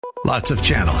Lots of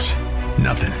channels,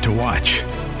 nothing to watch,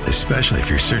 especially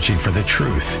if you're searching for the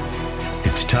truth.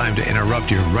 It's time to interrupt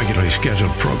your regularly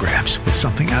scheduled programs with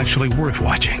something actually worth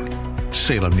watching.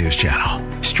 Salem News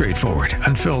Channel. Straightforward,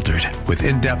 unfiltered, with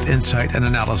in-depth insight and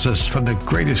analysis from the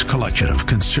greatest collection of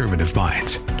conservative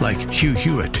minds like Hugh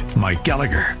Hewitt, Mike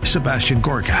Gallagher, Sebastian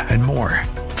Gorka, and more.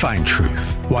 Find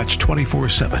truth. Watch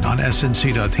 24/7 on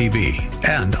snc.tv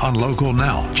and on Local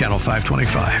Now, Channel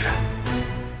 525.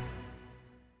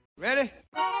 Ready?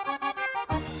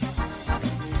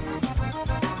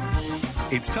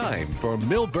 It's time for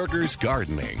Milberger's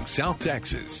Gardening, South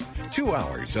Texas. 2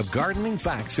 hours of gardening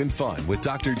facts and fun with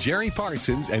Dr. Jerry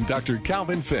Parsons and Dr.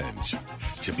 Calvin Finch.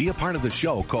 To be a part of the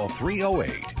show, call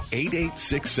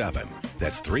 308-8867.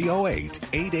 That's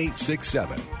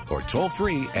 308-8867. Or toll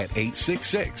free at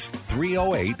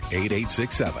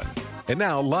 866-308-8867. And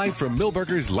now, live from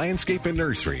Milberger's Landscape and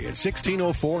Nursery at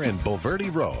 1604 and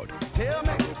Bulverde Road.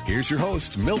 Here's your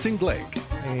host, Milton Blake.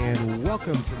 And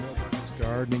welcome to Milberger's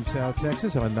Gardening, South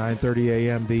Texas on 9:30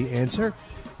 a.m. The Answer.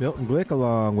 Milton Glick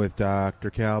along with Dr.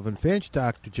 Calvin Finch,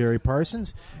 Dr. Jerry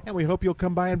Parsons, and we hope you'll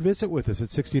come by and visit with us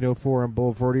at 1604 on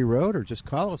Bulverde Road, or just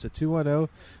call us at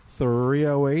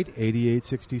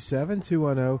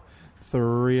 210-308-8867,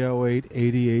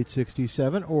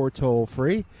 210-308-8867, or toll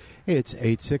free. It's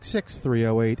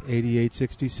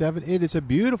 866-308-8867. It is a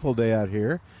beautiful day out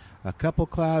here. A couple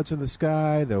clouds in the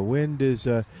sky. The wind is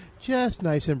just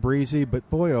nice and breezy, but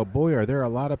boy, oh boy, are there a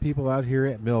lot of people out here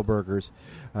at Milberger's.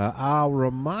 I'll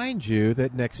remind you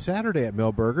that next Saturday at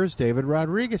Milberger's, David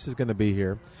Rodriguez is going to be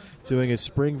here doing his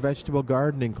spring vegetable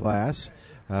gardening class,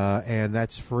 and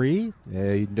that's free.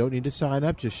 You don't need to sign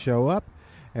up, just show up,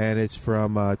 and it's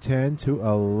from 10 to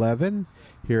 11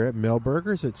 here at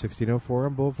Milberger's at 1604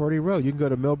 on Bulverde Road. You can go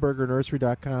to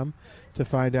milbergernursery.com to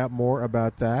find out more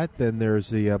about that. Then there's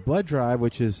the blood drive,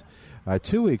 which is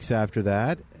 2 weeks after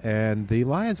that, and the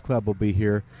Lions Club will be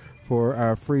here for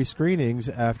our free screenings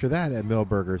after that at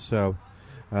Milberger's. So,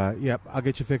 yep, I'll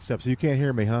get you fixed up. So you can't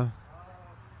hear me, huh?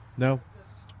 No?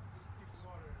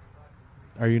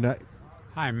 Are you not?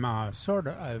 I'm sort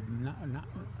of.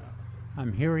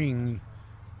 I'm hearing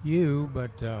you,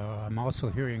 but I'm also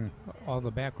hearing all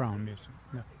the background music.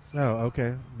 No. Oh,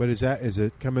 okay. But is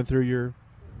it coming through your...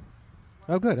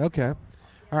 Oh, good. Okay.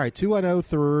 All right,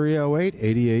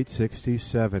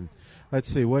 210-308-8867. Let's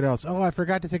see, what else? Oh, I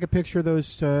forgot to take a picture of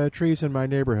those trees in my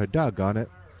neighborhood. Doggone it.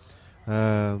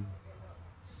 The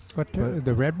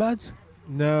red buds?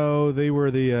 No, they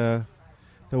were the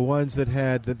ones that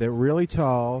had they're really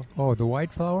tall. Oh, the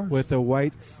white flowers? With the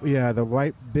white, the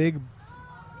white, big,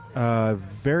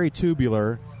 very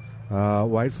tubular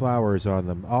white flowers on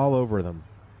them, all over them.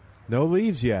 No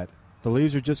leaves yet. The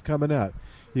leaves are just coming up.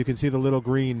 You can see the little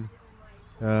green,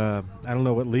 I don't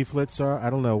know what leaflets are. I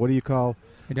don't know. What do you call?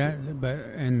 Did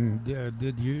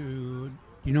you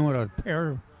know what a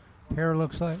pear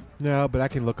looks like? No, but I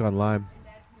can look online.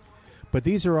 But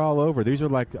these are all over. These are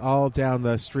like all down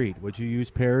the street. Would you use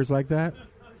pears like that?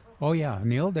 Oh, yeah. In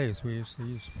the old days, we used to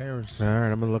use pears. All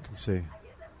right, I'm going to look and see.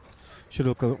 Should it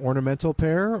look like an ornamental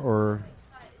pear or?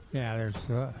 Yeah, there's...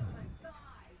 All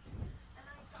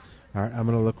right, I'm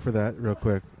going to look for that real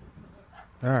quick.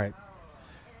 All right.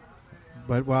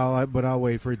 But I'll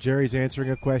wait for Jerry's answering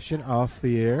a question off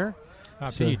the air. How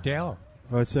can you tell?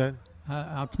 What's that?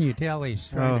 How can you tell he's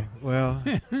trying to... well,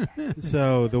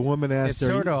 so the woman asked... It's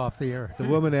sort of off the air. The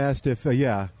woman asked if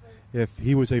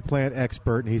he was a plant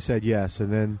expert, and he said yes.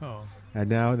 And then, and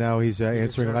now he's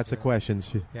answering lots of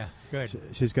questions. Good.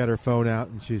 She's got her phone out,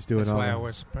 and she's doing all that. That's why I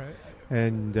was...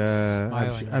 And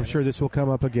I'm sure this will come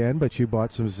up again, but you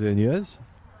bought some zinnias.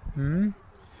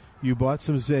 You bought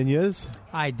some zinnias.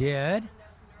 I did.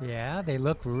 Yeah, they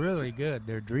look really good.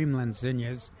 They're Dreamland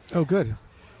zinnias. Oh, good.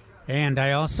 And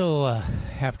I also,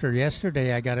 after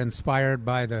yesterday, I got inspired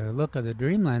by the look of the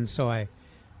Dreamland, so I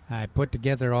put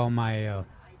together all my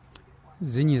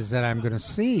zinnias that I'm going to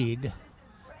seed.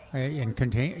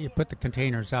 You put the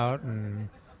containers out and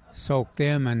soak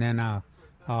them, and then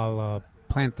I'll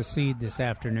plant the seed this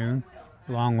afternoon,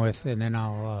 and then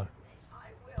I'll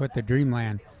put the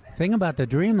Dreamland. The thing about the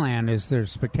Dreamland is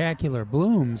there's spectacular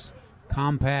blooms,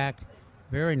 compact,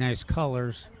 very nice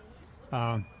colors.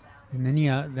 And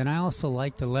then I also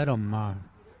like to let them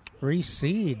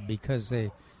reseed because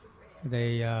they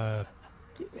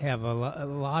have a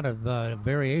lot of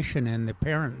variation in the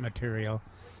parent material,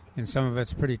 and some of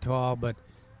it's pretty tall. But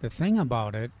the thing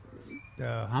about it,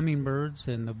 the hummingbirds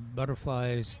and the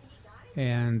butterflies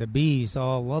and the bees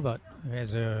all love it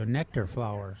as a nectar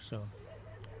flower. So,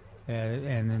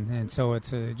 and so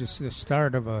it's just the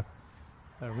start of a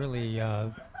really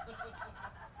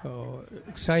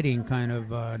exciting kind of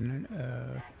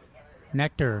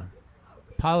nectar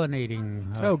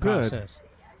pollinating good. process.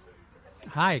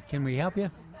 Hi, can we help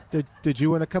you? Did you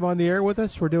want to come on the air with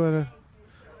us? We're doing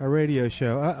a radio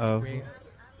show. Uh-oh.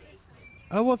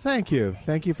 Oh, well, thank you.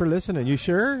 Thank you for listening. You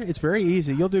sure? It's very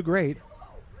easy. You'll do great.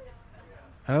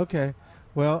 Okay.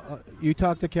 Well, you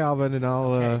talk to Calvin, and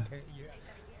I'll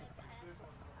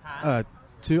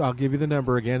I'll give you the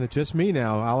number again. It's just me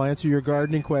now. I'll answer your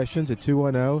gardening questions at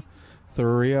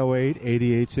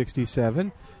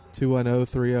 210-308-8867.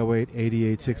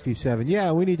 210-308-8867.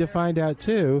 Yeah, we need to find out,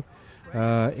 too,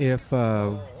 if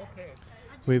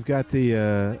we've got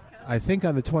the, I think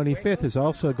on the 25th is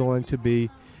also going to be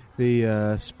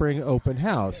the spring open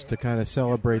house to kind of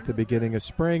celebrate the beginning of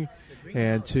spring,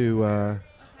 and to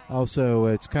also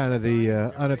it's kind of the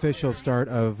unofficial start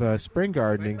of spring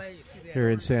gardening here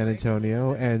in San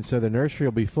Antonio, and so the nursery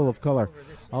will be full of color.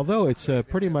 Although it's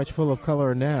pretty much full of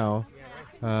color now,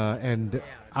 and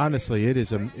honestly,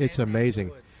 it's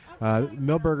amazing.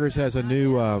 Milberger's has a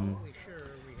new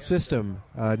system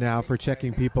now for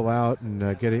checking people out and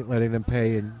letting them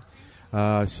pay, and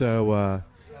so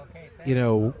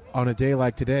on a day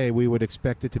like today, we would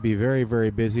expect it to be very, very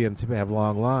busy and to have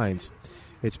long lines.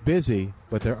 It's busy,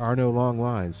 but there are no long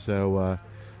lines, so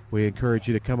we encourage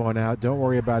you to come on out. Don't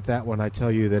worry about that when I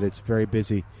tell you that it's very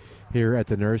busy here at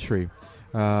the nursery.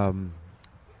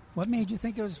 What made you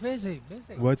think it was busy?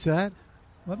 What's that?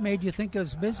 What made you think it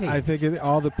was busy? I think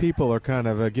all the people are kind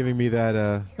of giving me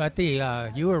that. But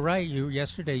you were right.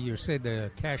 Yesterday you said the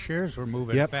cashiers were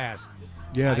moving fast.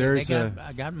 Yeah,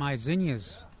 I got my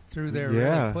zinnias through there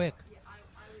really quick.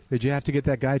 Did you have to get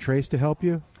that guy Trace to help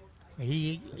you?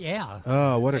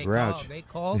 Oh, what a grouch! They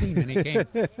called him,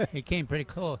 and he came pretty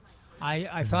close.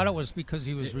 I thought it was because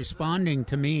he was responding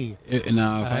to me. It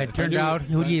turned out,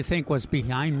 who do you think was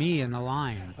behind me in the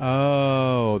line?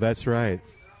 Oh, that's right.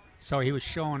 So he was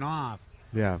showing off.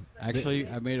 Yeah. Actually,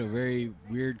 I made a very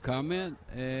weird comment,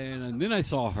 and then I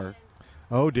saw her.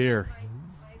 Oh, dear.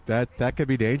 That could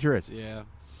be dangerous. Yeah.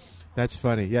 That's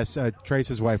funny. Yes,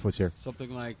 Trace's wife was here.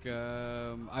 Something like,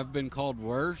 I've been called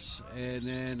worse, and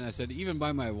then I said, even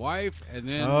by my wife, and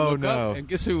then look up, and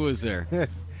guess who was there?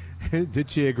 Did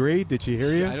she agree? Did she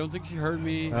hear you? I don't think she heard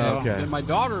me. Okay. And my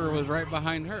daughter was right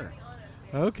behind her.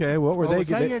 Okay, what were they? Was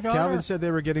that your daughter? Calvin said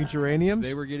they were getting geraniums.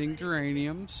 They were getting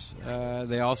geraniums.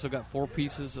 They also got 4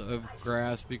 pieces of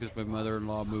grass because my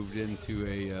mother-in-law moved into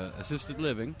a assisted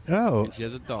living. Oh, and she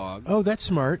has a dog. Oh, that's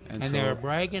smart. And they were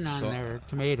bragging on their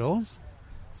tomatoes.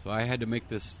 So I had to make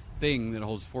this thing that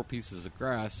holds 4 pieces of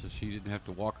grass, so she didn't have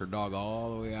to walk her dog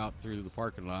all the way out through the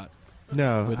parking lot.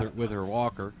 No, with her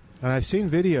walker. And I've seen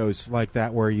videos like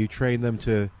that where you train them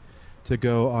to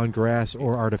go on grass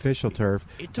or artificial turf.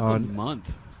 It took a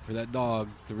month for that dog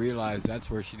to realize that's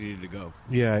where she needed to go.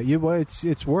 Yeah,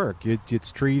 it's work.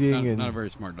 It's treating not a very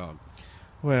smart dog.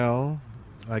 Well,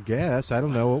 I guess I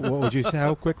don't know. What would you say?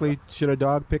 How quickly should a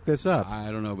dog pick this up? I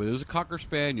don't know, but it was a Cocker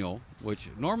Spaniel, which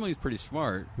normally is pretty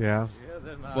smart. Yeah,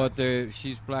 but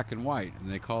she's black and white,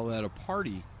 and they call that a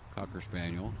party Cocker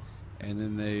Spaniel. And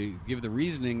then they give the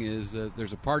reasoning is that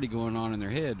there's a party going on in their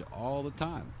head all the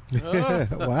time.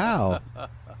 Wow.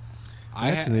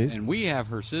 That's neat. And we have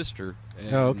her sister.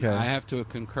 And okay. I have to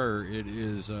concur. It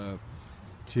is.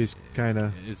 She's kind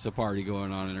of. It's a party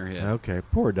going on in her head. Okay.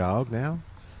 Poor dog now.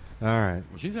 All right.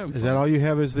 Well, she's having fun. Is that all you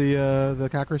have is the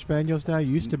Cocker Spaniels now?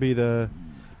 You used to be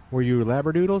were you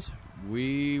Labradoodles?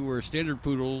 We were Standard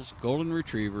Poodles, Golden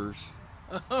Retrievers.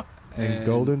 And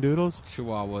Golden Doodles?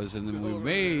 Chihuahuas, and then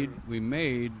we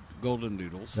made Golden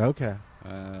Doodles. Okay.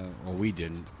 Well, we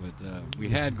didn't, but we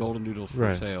had Golden Doodles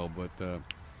for sale, but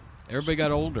everybody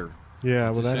got older. Yeah,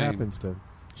 That's well, a that shame. happens to.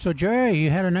 So, Jerry,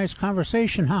 you had a nice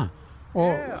conversation, huh?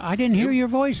 Well, I didn't hear your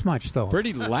voice much, though.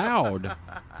 Pretty loud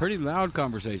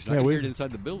conversation. I could hear it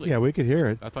inside the building. Yeah, we could hear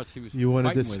it. I thought she was. You want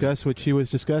to discuss what she was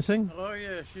discussing? Oh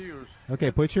yeah, she was.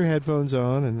 Okay, put your headphones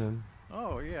on and then.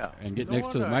 Oh yeah, and get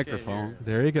next to the microphone.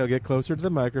 There you go. Get closer to the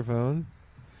microphone.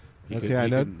 He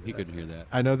couldn't hear that.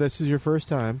 I know this is your first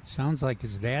time. Sounds like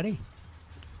his daddy.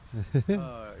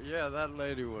 Yeah, that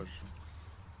lady was.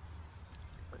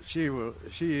 She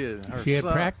and her She had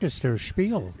son, practiced her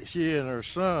spiel. She and her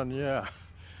son,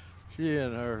 she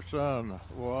and her son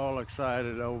were all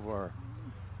excited over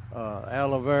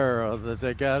aloe vera that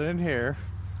they got in here,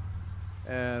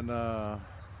 and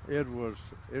it was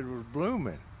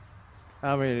blooming.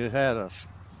 I mean, it had a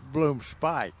bloom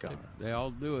spike on it. They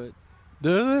all do it.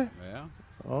 Do they? Yeah.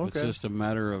 Okay. It's just a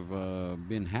matter of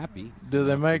being happy. Do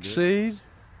they make seed?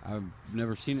 I've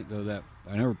never seen it go that.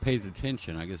 I never pays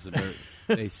attention. I guess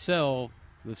they sell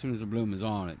as soon as the bloom is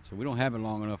on it. So we don't have it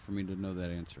long enough for me to know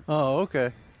that answer. Oh,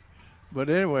 okay. But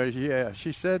anyway, yeah,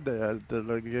 she said that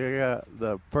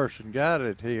the person got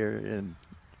it here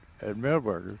at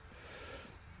Millburgers,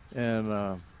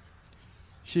 and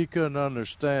she couldn't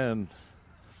understand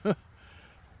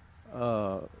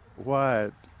why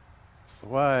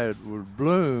it would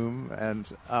bloom and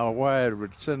why it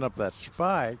would send up that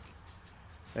spike,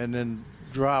 and then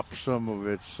drop some of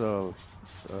its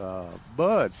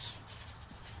buds.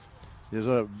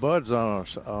 There's buds on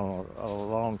a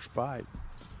long spike.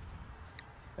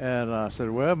 And I said,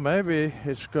 well, maybe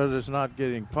it's because it's not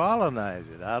getting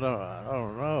pollinated. I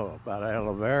don't know about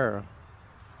aloe vera,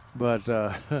 but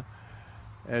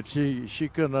and she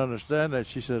couldn't understand that.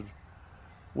 She said,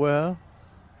 well,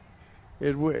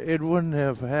 it wouldn't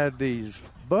have had these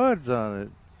buds on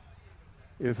it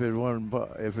if it wasn't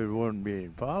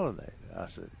being pollinated. I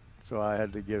said, so I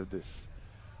had to give this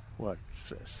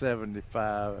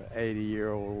 75,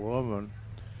 80-year-old woman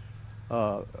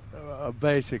a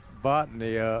basic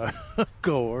botany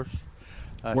course.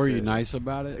 Were you nice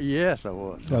about it? Yes, I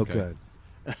was. Oh, Okay. good.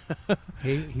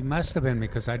 He must have been,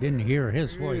 because I didn't hear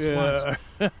his voice once,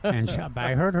 and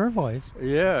I heard her voice.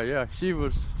 Yeah, she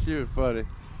was funny,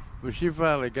 but she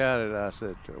finally got it. I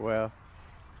said, well,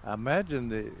 I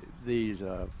imagine these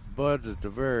buds at the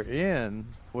very end,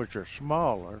 which are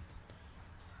smaller,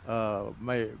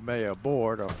 may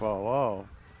abort or fall off,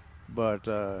 but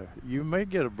you may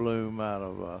get a bloom out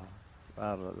of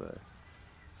the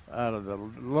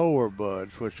lower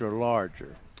buds, which are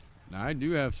larger. Now I do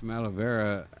have some aloe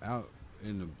vera out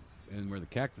in where the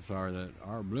cactus are that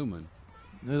are blooming.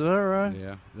 Is that right?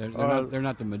 Yeah, they're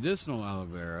not the medicinal aloe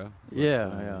vera. But,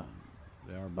 Yeah.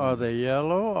 They are blooming. Are they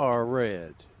yellow or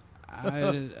red?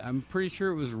 I'm pretty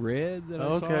sure it was red that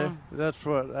I saw. Okay, that's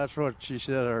what she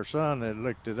said. Her son had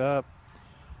looked it up,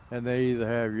 and they either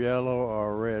have yellow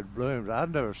or red blooms.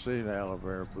 I've never seen aloe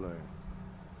vera bloom,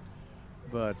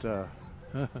 but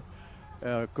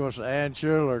of course Ann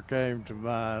Schuler came to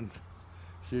mind.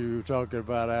 She was talking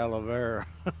about aloe vera.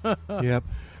 Yep.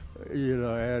 You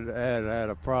know, had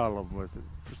a problem with it.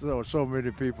 So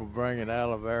many people bringing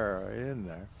aloe vera in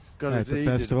there because At it's the easy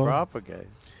festival? to propagate.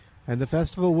 And the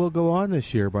festival will go on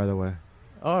this year, by the way.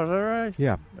 Oh, is that right?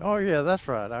 Yeah. Oh, yeah, that's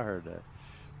right. I heard that.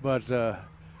 But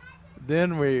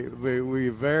then we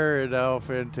varied off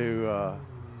into.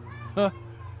 I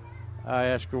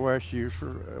asked her where she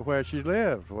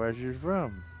lived, where she's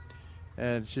from,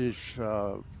 and she's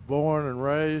born and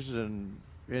raised in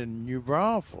New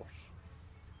Braunfels.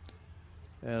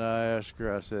 And I asked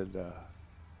her. I said,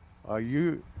 do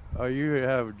you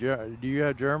have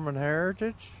German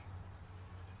heritage?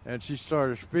 And she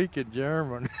started speaking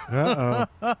German. Uh-oh.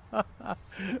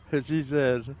 And she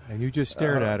said... And you just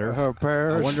stared at her. Her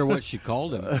parents... I wonder what she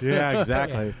called him. Yeah,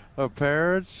 exactly. Her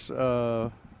parents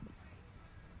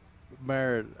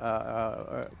married...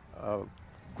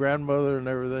 grandmother and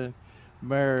everything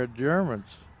married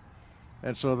Germans.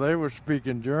 And so they were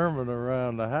speaking German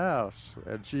around the house.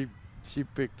 And she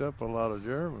picked up a lot of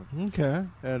German. Okay.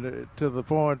 And to the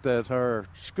point that her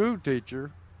school teacher...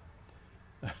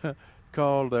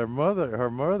 called her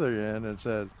mother in and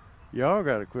said, y'all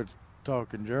got to quit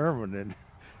talking German and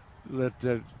let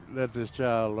this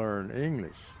child learn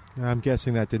English. I'm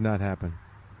guessing that did not happen.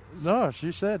 No,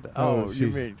 she said, you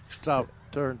mean stop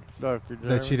talking German?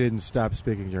 That she didn't stop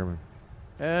speaking German.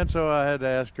 And so I had to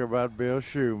ask her about Bill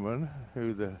Schumann, I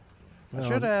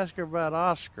should have asked her about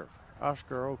Oscar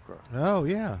Oker. Oh,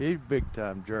 yeah. He's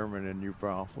big-time German in New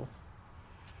Braunfels.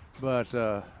 But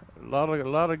a lot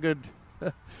of good...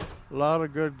 A lot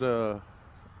of good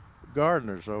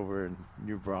gardeners over in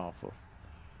New Braunfels.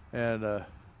 And,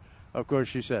 of course,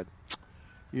 she said,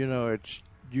 you know,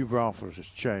 New Braunfels is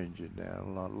changing now.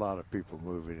 A lot of people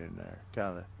moving in there.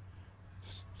 Kind of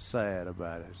sad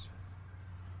about it.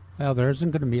 Well, there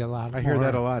isn't going to be a lot I more. hear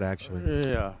that a lot, actually.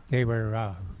 Yeah. They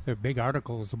were there big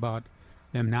articles about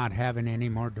them not having any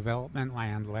more development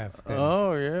land left. And,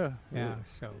 Oh, yeah. yeah,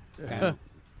 so... that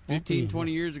 15,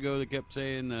 20 years ago, they kept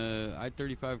saying the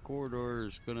I-35 corridor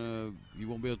is you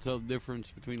won't be able to tell the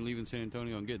difference between leaving San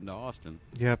Antonio and getting to Austin.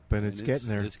 Yep, and it's getting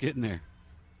there. It's getting there.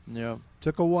 Yeah.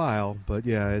 Took a while, but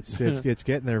yeah, it's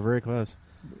getting there very close.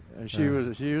 And she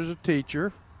was a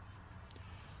teacher.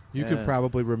 You could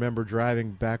probably remember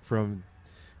driving back from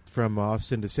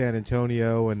Austin to San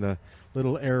Antonio and the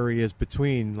little areas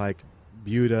between, like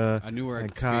Buda I knew where I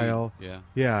and could Kyle. speed. Yeah.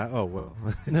 Yeah. Oh well.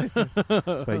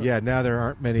 But yeah, now there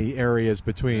aren't many areas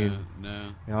between.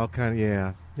 No. All kind of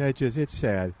yeah. It's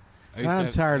sad. I used to I'm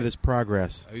have- tired of this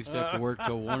progress. I used to have to work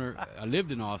till I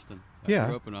lived in Austin. I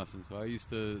grew up in Austin, so I used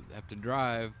to have to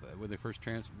drive when they first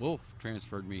Wolf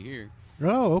transferred me here.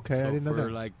 Oh, okay. So I didn't know for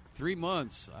that. like 3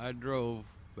 months, I drove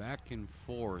back and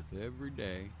forth every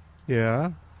day.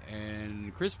 Yeah.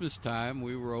 And Christmas time,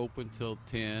 we were open till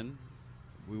 10.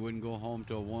 We wouldn't go home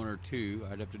till 1 or 2.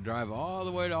 I'd have to drive all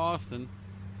the way to Austin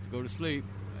to go to sleep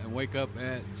and wake up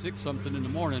at 6-something in the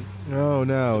morning. Oh,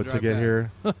 no, to get back.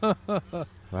 here.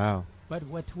 Wow. But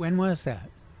when was that?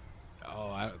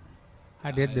 Oh,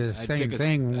 I did the same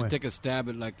thing. I took a stab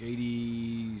at like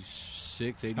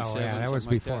 86, 87. Oh, yeah, that was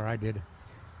something like before that. I did it.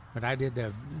 But I did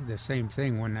the same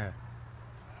thing when the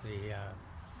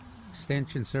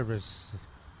Extension Service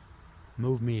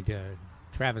moved me to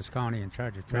Travis County, in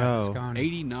charge of Travis Oh. County.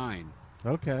 89.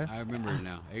 Okay. I remember it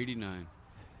now. 89.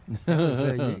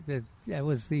 That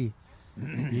was the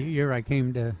year I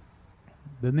came to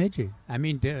Bemidji. I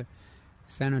mean, to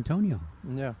San Antonio.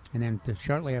 Yeah. And then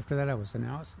shortly after that, I was in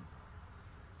Austin.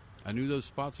 I knew those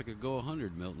spots I could go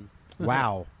 100, Milton.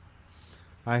 Wow.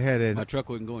 I had My a truck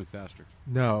wasn't going faster.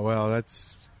 no. Well,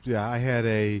 that's yeah. I had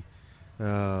a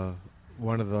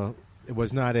one of the. It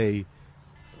was not a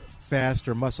fast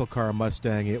or muscle car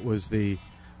Mustang. It was the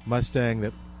Mustang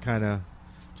that kind of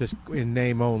just in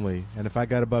name only. And if I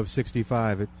got above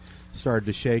 65, it started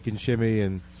to shake and shimmy.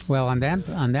 And Well, on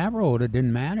that road, it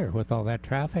didn't matter with all that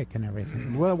traffic and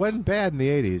everything. well, it wasn't bad in the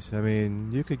 80s. I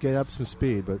mean, you could get up some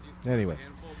speed, but anyway.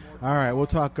 All right, we'll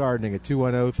talk gardening at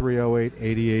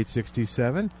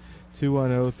 210-308-8867.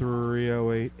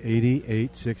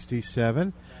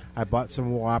 210-308-8867. I bought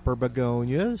some Whopper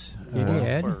begonias. You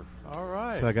did? All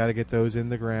right. So I got to get those in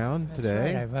the ground That's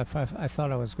today. right. I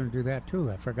thought I was going to do that,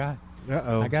 too. I forgot.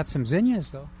 Uh-oh. I got some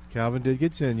zinnias, though. Calvin did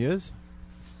get zinnias.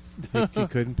 He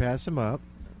couldn't pass them up.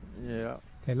 Yeah.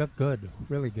 They look good,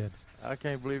 really good. I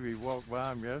can't believe he walked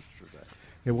by him yesterday.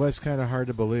 It was kind of hard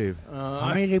to believe. How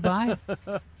many did you buy?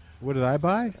 What did I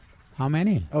buy? How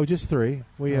many? Oh, just 3.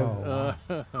 We have. Oh,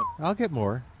 I'll get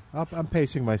more. I'm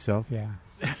pacing myself. yeah.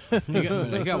 He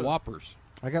got Whoppers.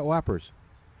 I got Whoppers.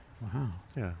 Wow.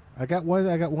 Yeah, I got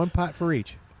one pot for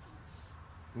each.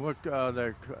 What are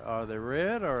they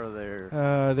red or are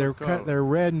they? They're they're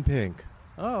red and pink.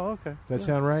 Oh, okay. That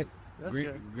sound right? That's Green,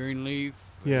 good. green leaf.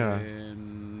 Yeah.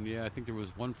 And I think there was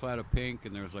 1 flat of pink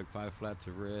and there was like 5 flats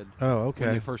of red. Oh, When okay.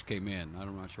 they first came in.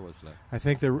 I'm not sure what's left. I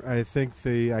think there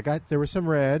was some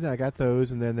red. I got those,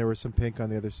 and then there was some pink on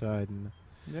the other side, and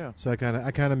Yeah. so I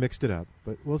kind of mixed it up.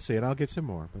 But we'll see, and I'll get some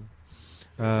more.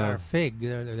 But Our fig,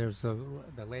 there's the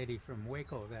lady from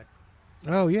Waco that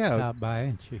oh yeah, stopped by,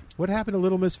 and she what happened to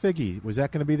Little Miss Figgy? Was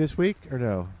that going to be this week or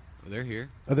no? They're here.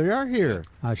 Oh, they are here.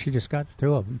 she just got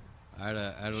 2 of them. I had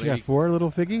a She got lady. 4 little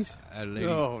figgies. I had a lady.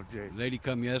 Oh, gee. Lady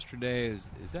come yesterday. Is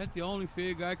that the only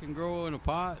fig I can grow in a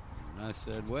pot? And I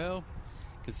said, well,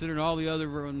 considering all the other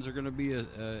ones are going to be at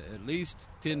least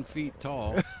 10 feet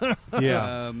tall,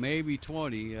 Yeah. maybe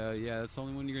 20. Yeah, that's the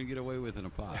only one you're going to get away with in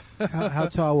a pot. How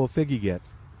tall will Figgy get?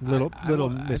 Little I little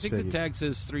don't- Miss I think Figgy. the tag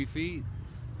says 3 feet.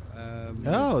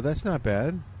 Oh, that's not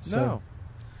bad. No.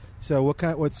 So what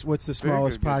kind? What's the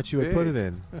smallest Figure pot gets you would put big. it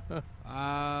in?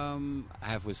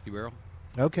 Half whiskey barrel.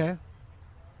 Okay.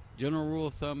 General rule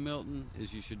of thumb, Milton,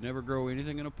 is you should never grow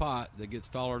anything in a pot that gets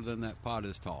taller than that pot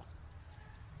is tall.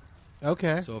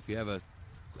 Okay. So if you have a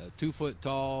 2 foot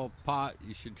tall pot,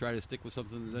 you should try to stick with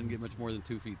something that doesn't get much more than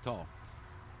 2 feet tall.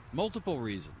 Multiple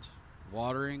reasons: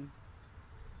 watering,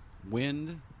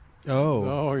 wind. Oh.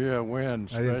 Oh, yeah, wind.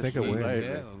 I didn't think of especially wind.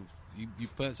 lately. Yeah, you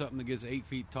plant something that gets 8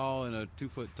 feet tall in a 2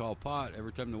 foot tall pot.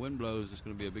 Every time the wind blows, it's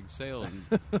going to be a big sail and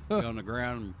be on the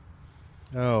ground.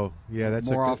 Oh, yeah. That's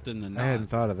More a good- often than I hadn't not.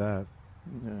 thought of that.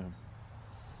 Yeah.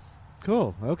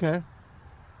 Cool. Okay.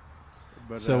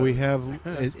 But, So we have.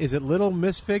 Is it Little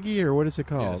Miss Figgy or what is it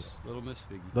called? Yes, Little Miss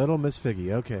Figgy Little Miss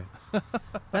Figgy. Okay.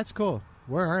 That's cool.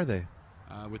 Where are they?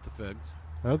 with the figs.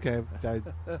 Okay.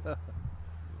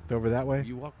 Over that way.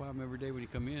 You walk by them every day when you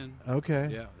come in.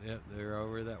 Okay. Yeah, they're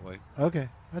over that way. Okay.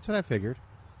 That's what I figured.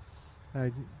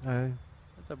 I.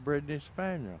 That's a Brittany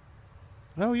Spaniel.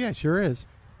 Oh yeah, sure is.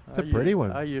 It's a I pretty used-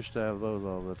 one. I used to have those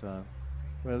all the time.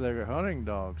 Well, they're hunting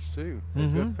dogs, too. They're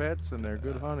Mhm. good pets, and they're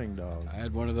good hunting dogs. I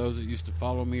had one of those that used to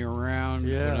follow me around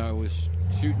Yeah. when I was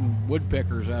shooting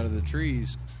woodpeckers out of the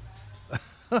trees.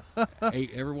 Ate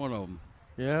every one of them.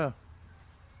 Yeah.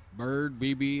 Bird,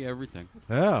 BB, everything.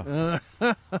 Oh.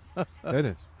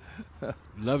 Goodness.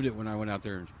 Loved it when I went out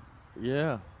there and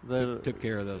Yeah. They took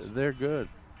care of those. They're good.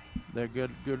 They're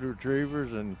good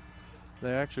retrievers, and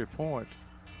they actually point.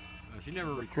 She never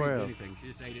retrieved quail. anything. She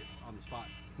just ate it on the spot.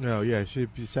 No, yeah, she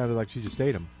sounded like she just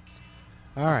ate them.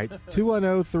 All right,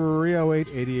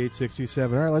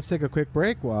 210-308-8867. All right, let's take a quick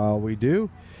break. While we do,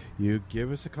 you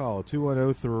give us a call,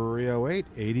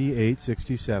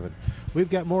 210-308-8867. We've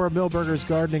got more of Millburgers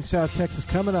Gardening South Texas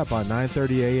coming up on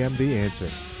 9:30 a.m. The Answer.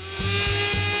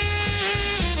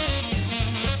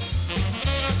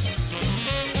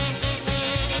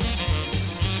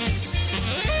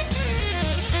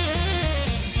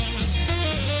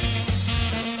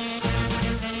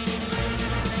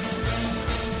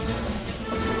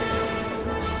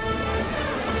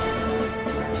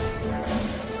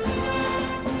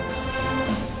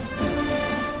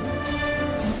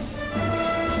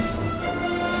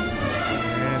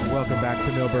 to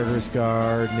Millburgers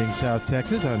Gardening, South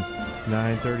Texas on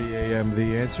 9:30 a.m.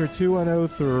 The Answer,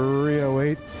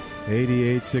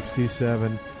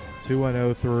 210-308-8867,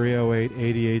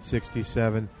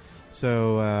 210-308-8867.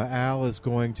 So Al is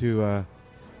going to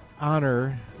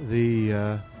honor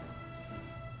the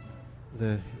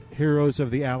heroes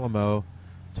of the Alamo.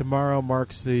 Tomorrow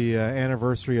marks the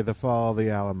anniversary of the fall of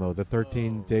the Alamo, the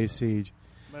 13-day siege.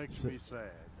 Makes me sad.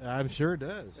 I'm sure it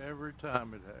does. Every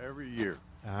time, every year.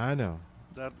 I know.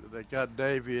 They got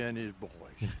Davy and his boys.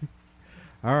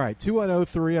 All right,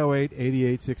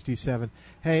 210-308-8867.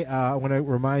 Hey, I want to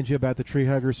remind you about the Tree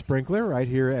Hugger Sprinkler right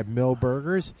here at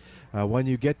Millburgers. When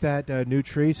you get that new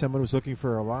tree, someone was looking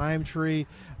for a lime tree.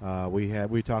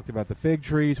 We talked about the fig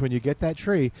trees. When you get that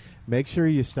tree, make sure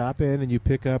you stop in and you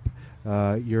pick up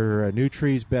your new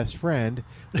tree's best friend,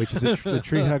 which is the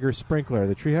Tree Hugger Sprinkler.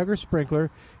 The Tree Hugger Sprinkler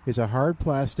is a hard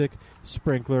plastic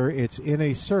sprinkler. It's in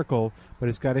a circle, but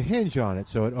it's got a hinge on it,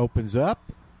 so it opens up.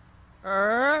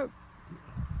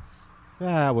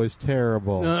 That was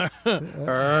terrible. It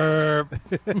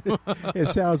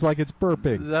sounds like it's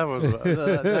burping. That was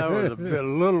a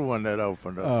little one that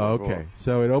opened up. Oh, okay.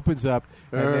 So it opens up.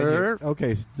 And then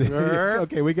okay,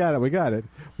 we got it.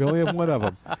 We only have one of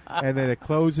them, and then it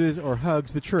closes or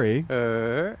hugs the tree.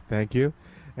 Thank you.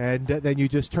 And then you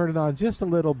just turn it on just a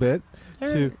little bit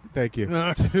to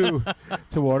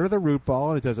water the root ball,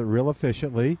 and it does it real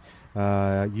efficiently.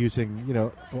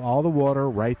 Using all the water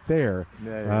right there,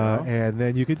 and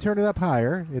then you can turn it up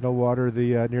higher. It'll water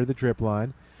the near the drip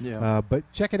line. But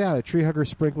check it out at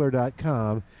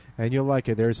treehuggersprinkler.com, and you'll like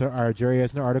it. There's our Jerry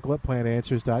has an article at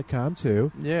plantanswers.com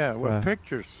too. Yeah, with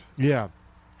pictures. Yeah,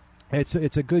 it's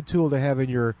a good tool to have in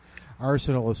your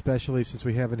arsenal, especially since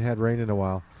we haven't had rain in a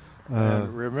while.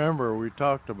 And remember, we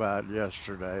talked about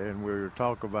yesterday, and we were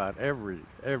talking about every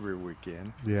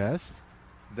weekend. Yes,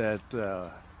 that.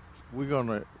 We're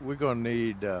gonna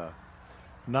need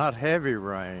not heavy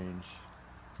rains,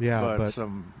 but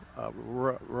some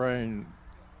rain,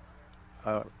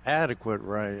 adequate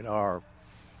rain or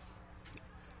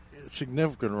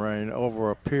significant rain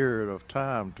over a period of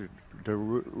time to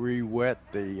re-wet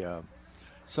the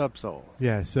subsoil.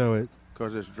 Yeah,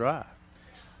 because it's dry.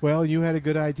 Well, you had a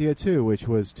good idea too, which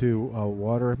was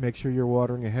to make sure you're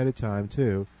watering ahead of time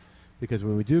too, because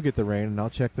when we do get the rain, and I'll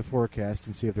check the forecast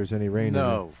and see if there's any rain.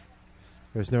 No.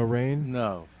 There's no rain?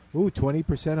 No. Ooh,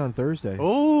 20% on Thursday.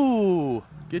 Ooh,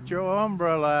 get your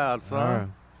umbrella out, son. All right.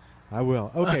 I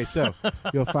will. Okay, so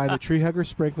you'll find the Tree Hugger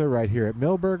Sprinkler right here at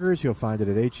Millburgers. You'll find it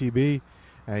at H-E-B,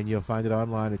 and you'll find it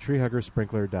online at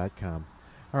treehuggersprinkler.com.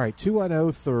 All right,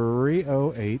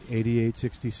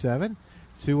 210-308-8867,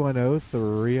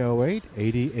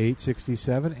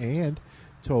 210-308-8867, and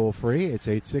toll free, it's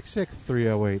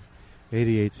 866-308-8867.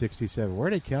 8867. Where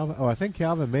did Calvin? Oh, I think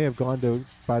Calvin may have gone to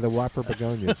buy the Whopper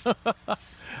begonias.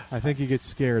 I think he gets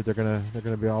scared. They're gonna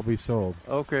all be sold.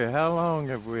 Okay, how long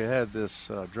have we had this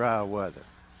dry weather?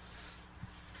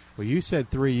 Well, you said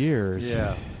 3 years.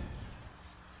 Yeah.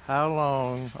 How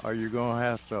long are you going to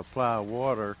have to apply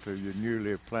water to your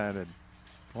newly planted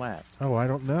plant? Oh, I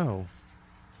don't know.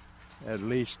 At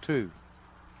least 2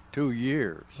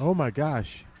 years. Oh my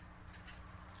gosh.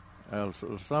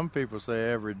 So some people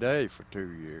say every day for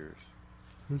 2 years.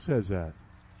 Who says that?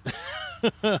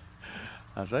 I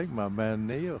think my man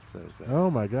Neil says that.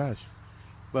 Oh my gosh!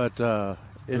 But then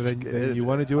you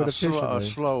want to do it efficiently. A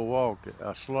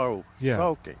slow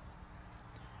soaking,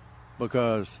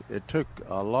 because it took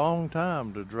a long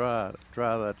time to dry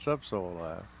that subsoil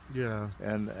out. Yeah.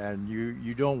 And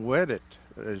you don't wet it.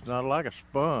 It's not like a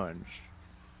sponge,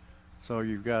 so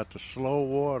you've got to slow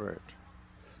water it.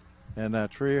 And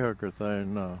that tree hugger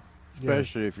thing,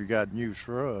 especially if you got new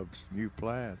shrubs, new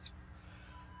plants,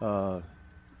 that's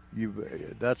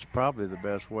probably the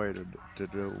best way to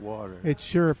do water. It's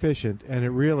sure efficient, and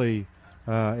it really,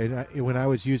 when I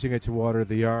was using it to water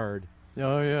the yard,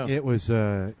 it was.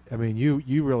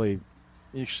 You really.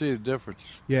 You see the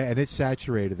difference. Yeah, and it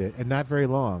saturated it, and not very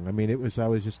long. I mean, I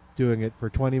was just doing it for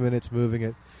 20 minutes, moving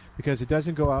it, because it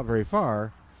doesn't go out very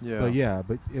far. Yeah.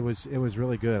 But it was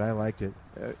really good. I liked it.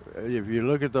 If you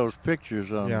look at those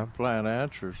pictures on Plant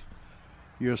Answers,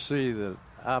 you'll see that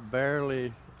I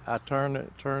turn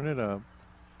it up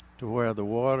to where the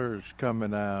water is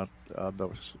coming out.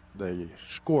 The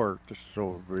squirt,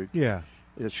 so to speak. Yeah.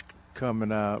 It's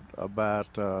coming out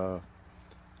about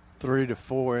 3 to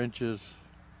 4 inches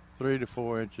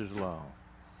long.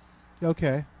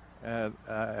 Okay. And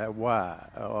wide.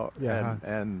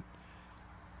 And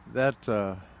that's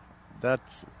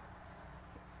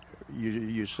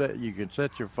you can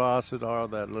set your faucet or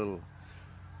that little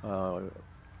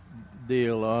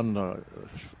deal on the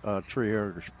tree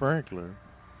hugger sprinkler,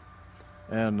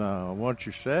 and once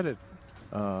you set it,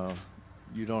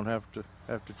 you don't have to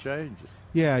change it.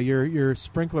 Yeah, your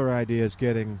sprinkler idea is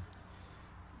getting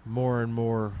more and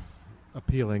more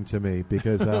appealing to me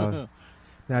because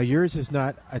now yours is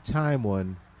not a time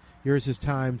one. Yours is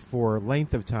timed for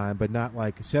length of time, but not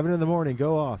like 7 a.m,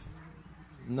 go off.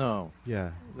 No.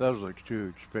 Yeah. Those are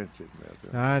too expensive.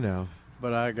 I know.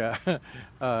 But I got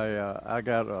I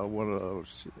got one of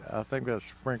those. I think that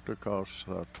sprinkler costs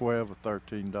 $12 or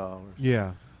 $13.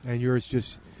 Yeah, and yours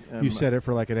just you set it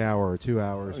for like an hour or 2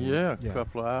 hours. Yeah, a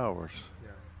couple of hours.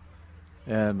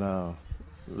 Yeah. And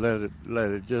let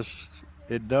it just.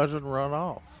 It doesn't run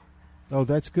off. Oh,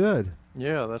 that's good.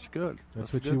 Yeah, that's good.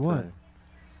 That's what you want. Thing.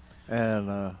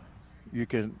 And you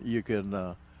can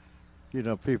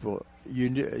people you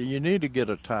need to get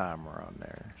a timer on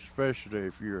there, especially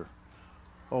if you're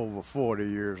over 40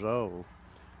 years old,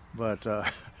 but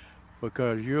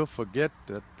because you'll forget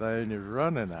that thing is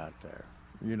running out there,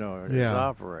 it's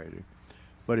operating.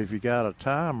 But if you got a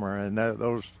timer, and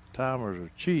those timers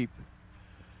are cheap,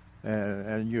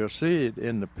 and you'll see it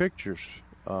in the pictures,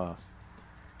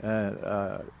 and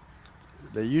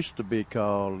they used to be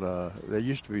called, there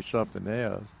used to be something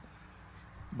else,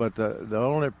 but the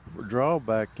only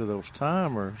drawback to those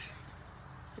timers,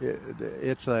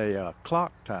 it's a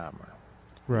clock timer.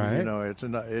 Right.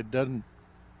 It doesn't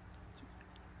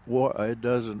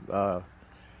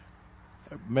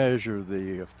measure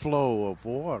the flow of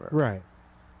water. Right.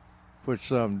 Which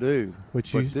some do.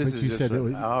 This is just said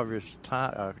an obvious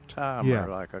timer, yeah.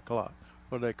 like a clock.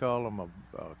 What do they call them? A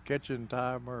kitchen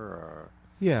timer, or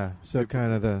yeah. So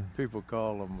kind of the people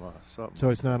call them something. So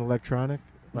it's not electronic.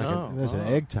 Like there's an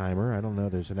egg timer. I don't know.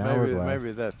 There's an hourglass.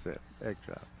 Maybe that's it. Egg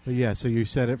timer. But yeah. So you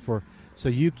set it for. So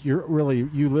you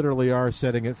literally are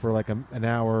setting it for like an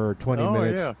hour or 20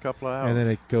 minutes. Oh yeah, a couple of hours. And then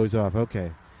it goes off.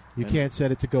 Okay. You can't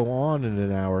set it to go on in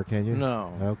an hour, can you?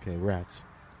 No. Okay, rats.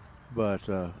 But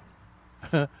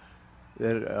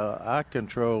I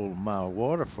control my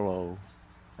water flow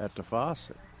at the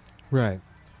faucet. Right.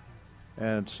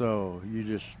 And so you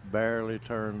just barely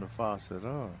turn the faucet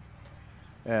on.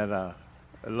 And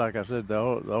like I said, the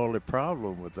only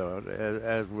problem with that,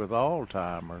 as with all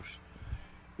timers,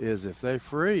 is if they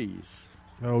freeze.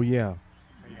 Oh, yeah.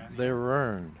 They're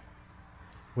ruined.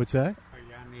 What's that? Are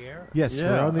you on the air? Yes,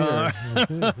 we're on the air.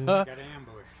 Got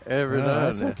ambush. Every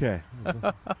now that's and okay.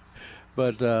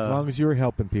 But as long as you're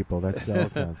helping people, that's all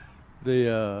that counts.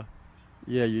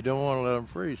 You don't want to let them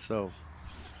freeze. So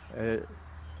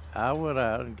I went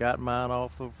out and got mine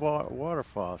off the water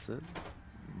faucet,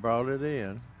 brought it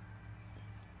in,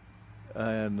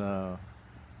 and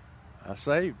I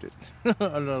saved it. In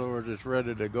other words, it's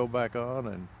ready to go back on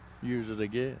and use it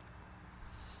again.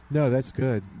 No, that's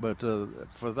good. But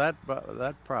for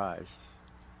that price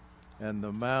and the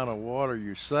amount of water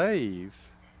you save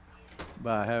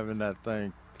by having that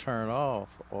thing turn off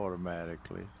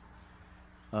automatically,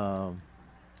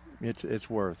 it's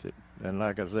worth it. And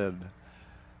like I said,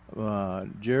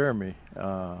 Jeremy,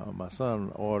 my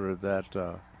son, ordered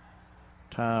that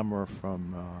timer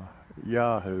from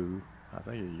Yahoo. I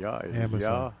think it's Yahoo.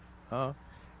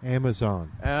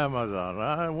 Amazon.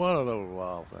 Amazon. One of those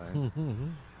wild things.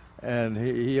 And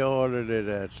he ordered it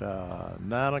at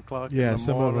 9 o'clock in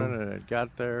the morning, and it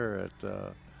got there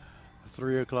at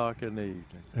 3 o'clock in the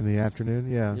evening. In the afternoon,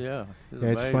 yeah. Yeah.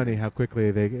 It's funny how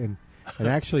quickly they and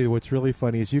actually, what's really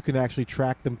funny is you can actually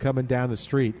track them coming down the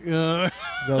street.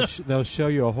 They'll show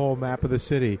you a whole map of the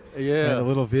city. Yeah. And a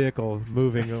little vehicle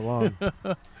moving along.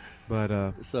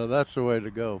 But so that's the way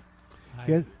to go.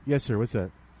 Yes, sir. What's that?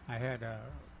 I had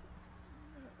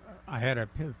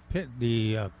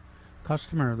the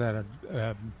customer that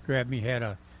grabbed me had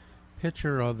a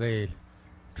picture of a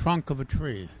trunk of a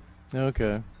tree.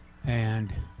 Okay.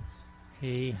 And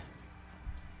he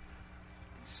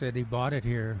said he bought it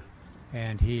here,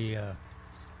 and he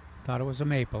thought it was a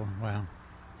maple. Well,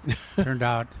 turned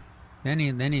out then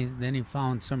he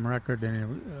found some record,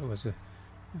 and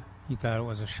he thought it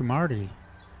was a Shimardi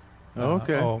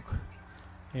oak,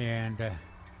 and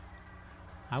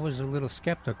I was a little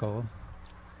skeptical.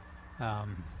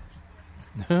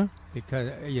 Because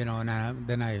and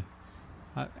then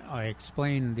I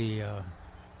explained the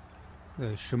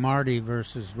Shimardi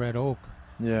versus red oak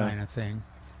kind of thing,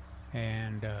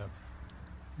 and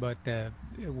but it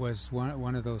was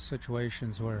one of those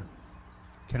situations where,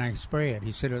 can I spray it?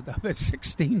 He said it up at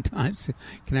 16 times.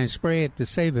 Can I spray it to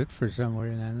save it for somewhere?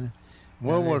 And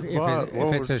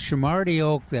if it's a Shimardi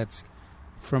oak that's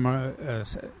from a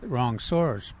wrong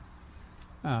source,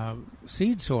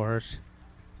 seed source,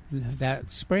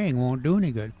 that spraying won't do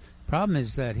any good. problem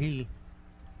is that he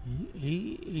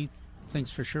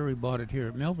thinks for sure he bought it here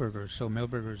at Milberger's, so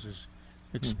Milberger's is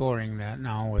exploring that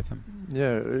now with him.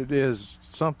 Yeah, it is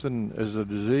something. Is a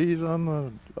disease on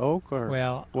the oak, or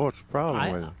what's the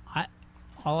problem with it?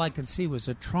 All I could see was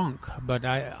a trunk, but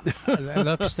it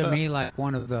looks to me like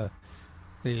one of the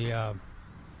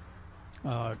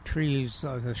trees,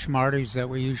 the Schmarties that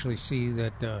we usually see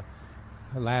that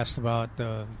last about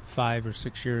 5 or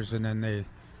 6 years, and then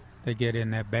they get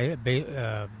in that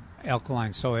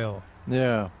alkaline soil.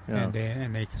 Yeah. And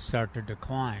they start to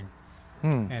decline.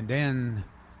 And then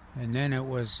it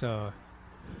was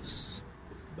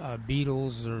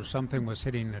beetles or something was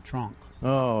hitting the trunk.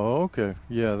 Oh, okay.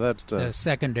 Yeah, that's the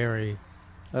secondary.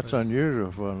 That's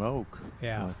unusual for an oak.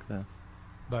 Yeah. Like that.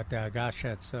 But gosh,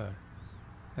 that's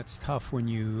tough when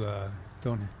you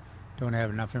don't have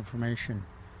enough information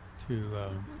to.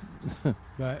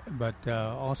 But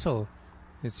also,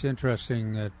 it's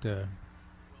interesting that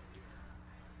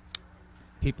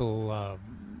people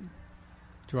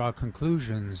draw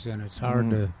conclusions, and it's hard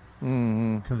to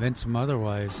convince them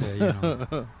otherwise.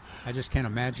 I just can't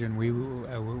imagine we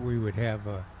would have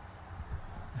that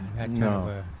kind of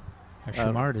a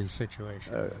Schmarty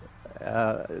situation.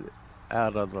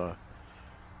 Out of the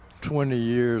 20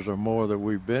 years or more that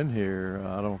we've been here,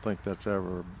 I don't think that's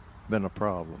ever been a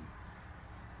problem,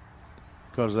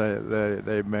 because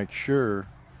they make sure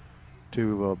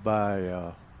to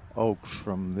buy oaks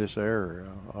from this area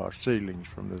or seedlings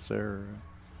from this area.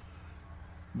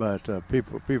 But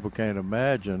people can't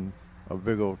imagine a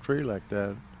big old tree like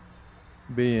that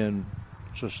being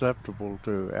susceptible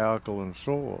to alkaline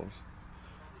soils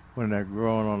when they're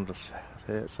growing on the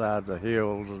sides of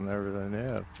hills and everything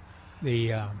else.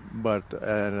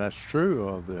 And that's true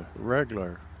of the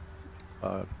regular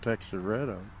Texas red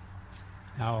oak.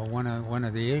 Now, one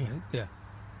of the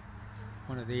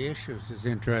issues is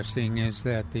interesting is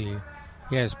that he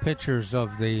has pictures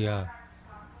of the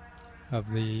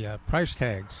price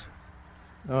tags.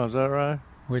 Oh, is that right?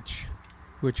 Which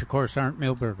of course aren't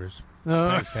Milberger's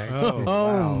price tags.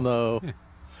 Wow. No.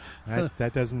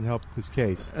 That doesn't help this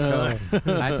case. So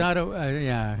I thought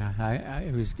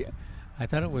I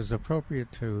thought it was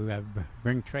appropriate to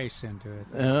bring Trace into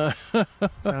it.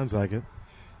 Sounds like it.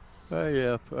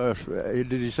 Yeah.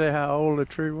 Did he say how old the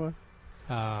tree was?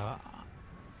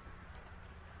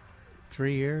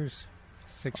 3 years.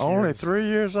 6 years. Only 3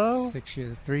 years old? 6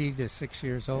 years, 3 to 6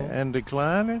 years old. And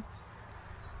declining?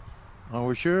 Are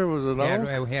we sure it was an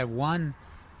oak? We had one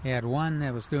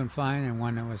that was doing fine and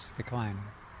one that was declining.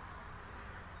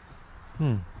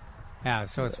 Yeah,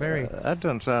 so it's very... that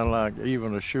doesn't sound like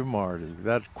even a Schmarty.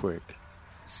 That's quick.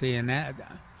 See, and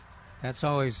that's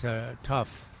always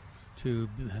tough to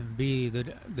be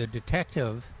the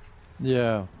detective.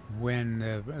 Yeah. When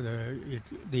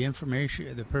the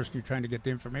information, the person you're trying to get the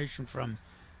information from,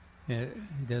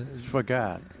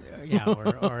 forgot. Yeah,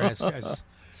 or as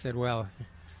said, well,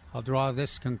 I'll draw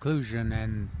this conclusion,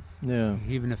 and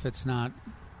even if it's not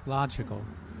logical,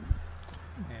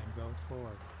 and go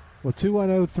forward. Well,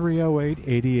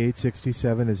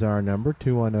 210-308-8867 is our number,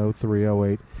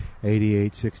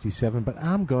 210-308-8867. But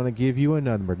I'm going to give you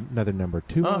another number,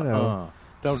 210.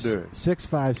 Don't do it.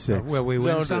 656. Will we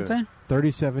win something?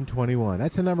 3721.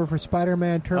 That's a number for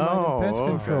Spider-Man Termite and Pest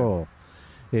Control.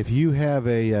 If you have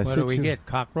a... what do we get,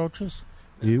 cockroaches?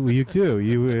 You do.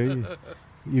 You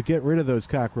get rid of those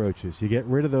cockroaches. You get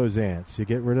rid of those ants. You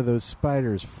get rid of those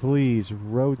spiders, fleas,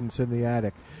 rodents in the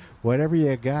attic. Whatever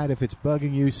you got, if it's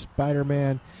bugging you,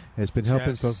 Spider-Man has been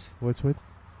helping folks. What's with?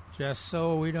 Just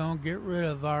so we don't get rid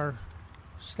of our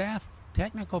staff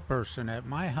technical person at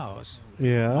my house.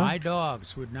 Yeah. My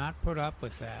dogs would not put up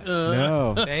with that.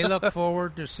 No. They look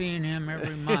forward to seeing him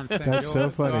every month and That's so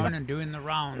funny. going and doing the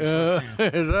rounds.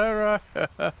 Is that right?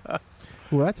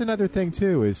 Well, that's another thing,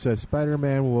 too, is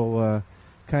Spider-Man will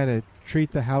kind of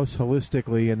treat the house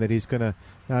holistically, and that he's going to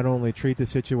not only treat the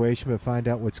situation but find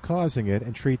out what's causing it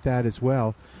and treat that as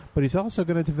well. But he's also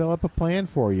going to develop a plan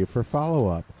for you for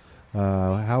follow-up.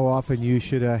 How often you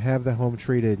should have the home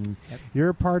treated, and you're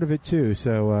a part of it too.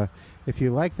 So if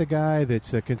you like the guy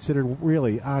that's considered,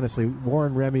 really, honestly,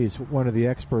 Warren Remy is one of the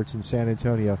experts in San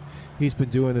Antonio. He's been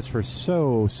doing this for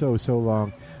so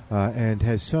long and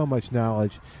has so much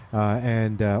knowledge,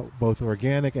 and both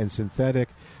organic and synthetic.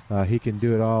 He can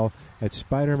do it all at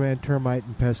Spider-Man Termite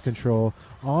and Pest Control,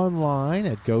 online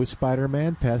at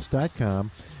GoSpidermanPest.com.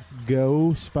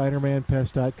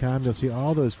 GoSpidermanPest.com. You'll see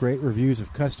all those great reviews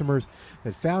of customers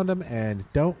that found them and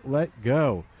don't let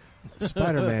go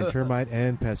Spider-Man Termite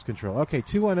and Pest Control. Okay,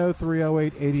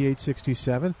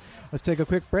 210-308-8867. Let's take a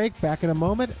quick break. Back in a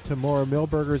moment to more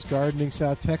Millburgers Gardening,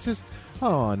 South Texas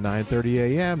on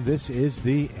 9:30 a.m. This is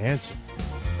The Answer.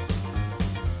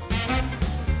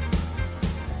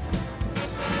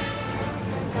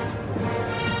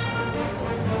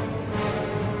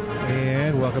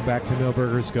 And welcome back to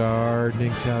Millburgers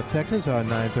Gardening, South Texas on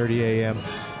 9:30 a.m.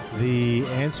 The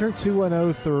Answer,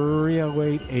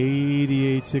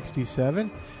 210-308-8867,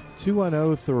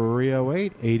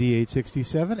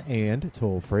 210-308-8867, and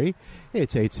toll-free,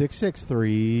 it's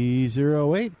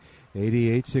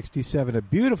 866-308-8867. A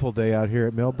beautiful day out here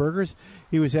at Millburgers.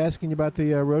 He was asking you about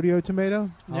the rodeo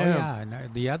tomato? Oh, yeah,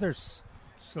 and the other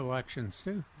selections,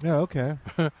 too. Oh, okay.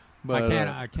 But,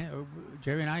 I can't,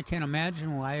 Jerry and I can't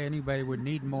imagine why anybody would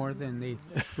need more than the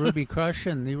Ruby Crush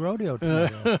and the rodeo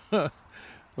tomato.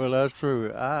 well, that's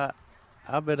true.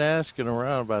 I've been asking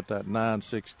around about that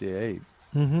 968.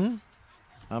 Mm-hmm.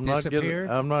 I'm not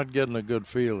getting a good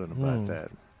feeling about that.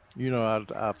 You know,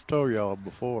 I've told y'all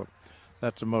before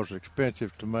that's the most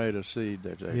expensive tomato seed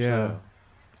that they sell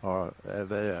or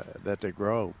that they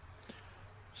grow.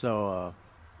 So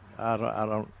I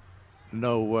don't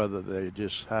know whether they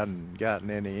just hadn't gotten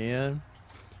any in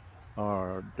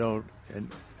or don't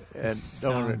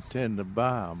intend to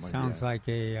buy them. Sounds like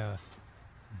a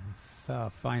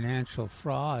financial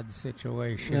fraud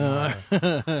situation.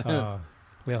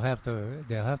 They'll have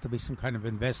to be some kind of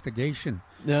investigation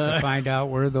to find out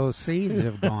where those seeds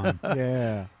have gone.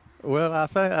 Yeah. Well, I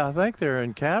think they're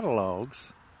in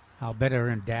catalogs. I'll bet they're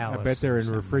in Dallas. I bet they're in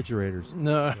refrigerators.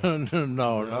 No,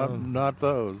 not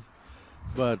those.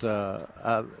 But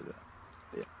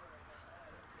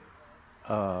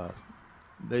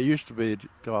they used to be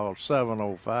called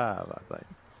 705, I think,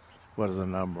 was the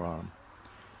number on them.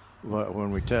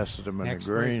 When we tested them in Next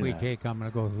the green. Next week, I'm going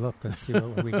to go look and see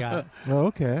what we got. Oh,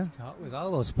 okay. With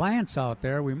all those plants out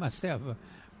there, we must have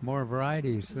more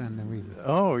varieties than we.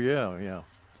 Oh, yeah.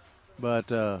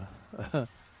 But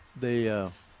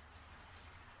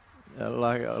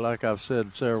like I've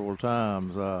said several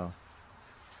times, the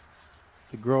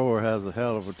grower has a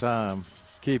hell of a time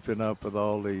keeping up with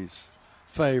all these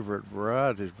favorite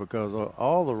varieties because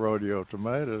all the rodeo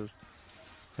tomatoes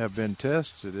have been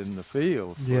tested in the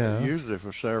field, usually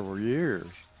for several years.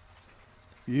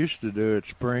 Used to do it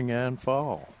spring and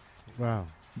fall. Wow.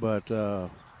 But the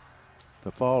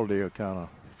fall deal kind of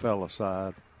fell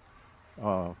aside.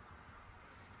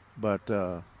 But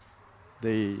they're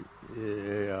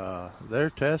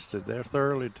tested. They're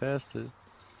thoroughly tested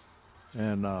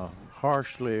and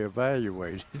harshly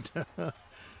evaluated.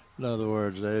 In other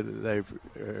words, they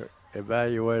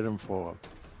evaluate them for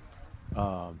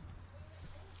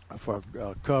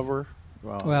cover.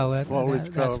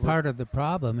 That's part of the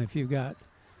problem. If you've got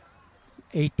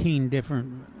 18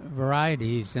 different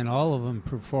varieties and all of them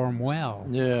perform well,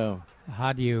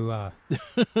 how do you?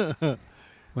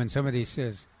 When somebody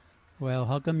says, "Well,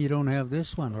 how come you don't have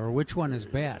this one?" or "Which one is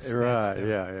best?" Right?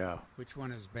 Yeah. Which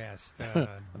one is best?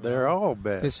 They're all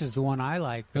best. This is the one I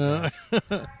like the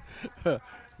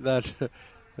best.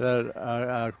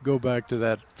 I go back to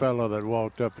that fellow that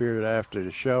walked up here after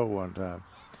the show one time,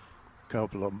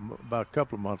 about a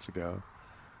couple of months ago,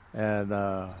 and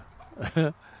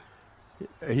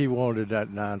he wanted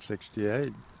that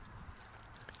 968.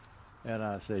 And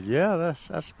I said, "Yeah, that's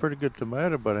a pretty good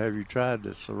tomato, but have you tried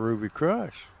this Ruby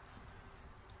Crush?"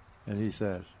 And he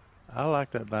said, "I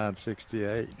like that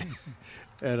 968."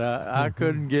 And I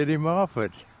couldn't get him off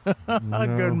it. I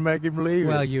couldn't make him leave it.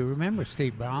 Well, you remember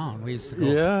Steve Brown? We used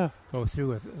to go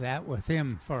through that with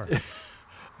him for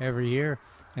every year,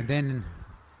 and then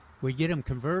we get him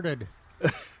converted.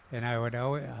 And I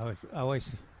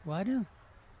always, well, I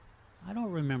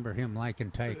don't remember him liking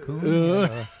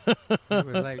Tycoon. It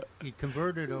was like he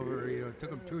converted over. It took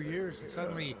him 2 years, and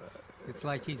suddenly it's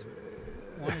like he's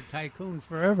wanted Tycoon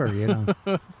forever.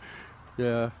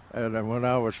 Yeah, and then when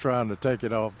I was trying to take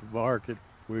it off the market,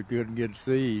 we couldn't get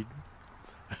seed,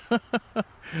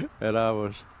 and I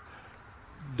was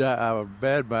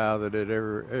bad-mouthing it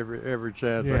every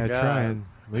chance I got. Trying.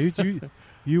 Well,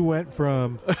 you went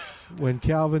from when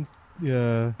Calvin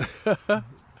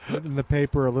put in the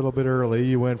paper a little bit early.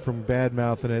 You went from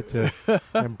bad-mouthing it to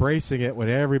embracing it when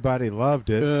everybody loved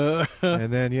it,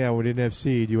 and then we didn't have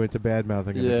seed. You went to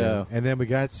bad-mouthing it again. And then we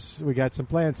got some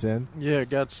plants in. Yeah,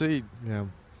 got seed. Yeah.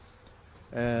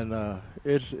 And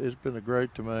it's been a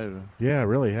great tomato. Yeah, it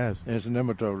really has. And it's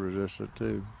nematode resistant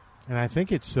too. And I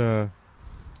think you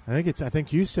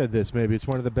said this. Maybe it's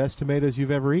one of the best tomatoes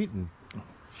you've ever eaten.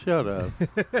 Shut up.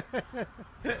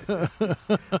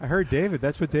 I heard David.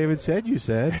 That's what David said you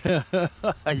said.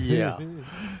 Yeah.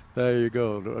 There you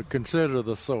go. Consider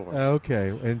the source. Okay.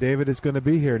 And David is going to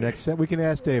be here next. We can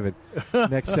ask David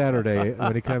next Saturday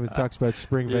when he comes and talks about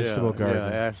spring vegetable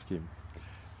gardening. Yeah, ask him.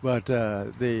 But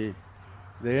the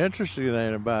interesting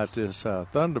thing about this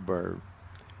Thunderbird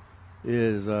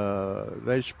is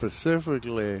they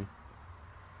specifically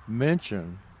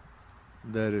mention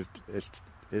that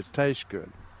it tastes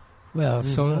good. Well,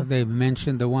 so they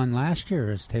mentioned the one last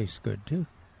year tastes good too.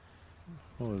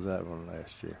 What was that one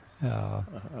last year?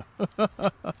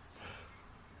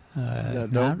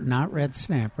 Not red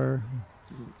snapper.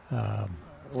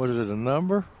 Was it a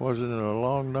number? Was it a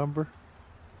long number?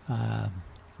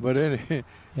 But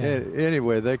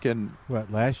anyway, they can. What,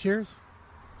 last year's?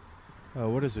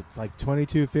 What is it, like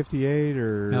 2258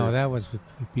 or? No, that was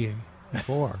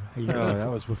before. Oh,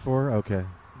 that was before? Okay.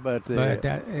 But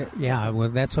well,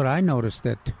 that's what I noticed,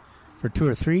 that for 2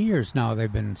 or 3 years now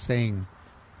they've been saying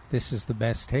this is the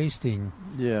best tasting,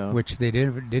 which they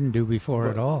didn't do before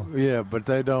at all. Yeah, but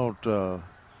they don't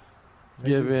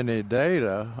give any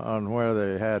data on where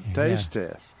they had taste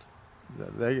tests.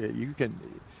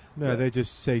 No, they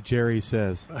just say Jerry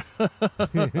says.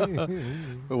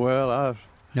 Well,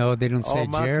 no, they don't say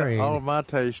Jerry. All of my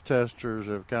taste testers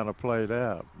have kind of played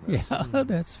out. Yeah,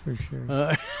 that's for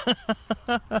sure.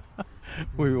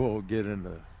 We won't get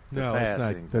into no, it's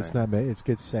not. That's not. It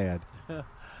gets sad.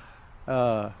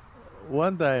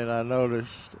 One thing I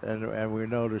noticed, and we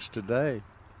noticed today,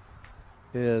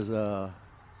 is there's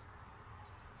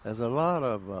a lot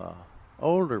of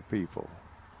older people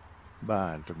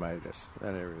buying tomatoes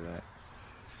and everything.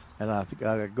 And I think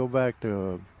I go back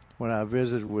to when I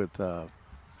visited with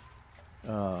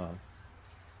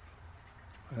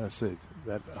let's see,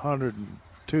 that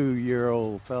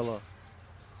 102-year-old fellow.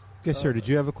 Yes, sir. Did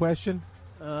you have a question?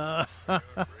 No,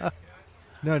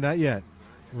 not yet.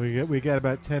 We got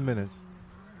about 10 minutes.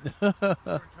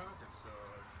 Oh,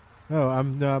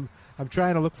 I'm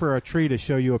trying to look for a tree to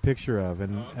show you a picture of,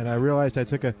 and I realized I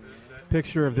took a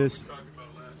picture of this.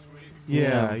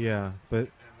 Yeah, but. And then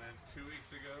 2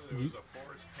 weeks ago there was a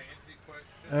forest pansy question.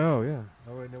 Oh yeah.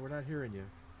 Oh wait, no, we're not hearing you.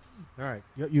 All right,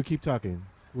 you keep talking.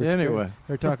 Anyway,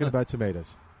 they're talking about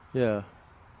tomatoes. Yeah,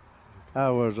 I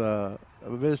was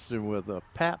visiting with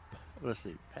Pat. Let's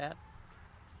see, Pat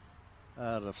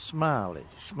out of Smiley,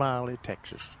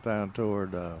 Texas, down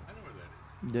toward. I know where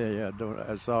that is.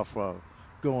 Yeah. It's off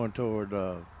going toward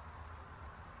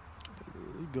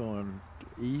going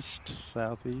east,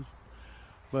 southeast.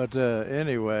 But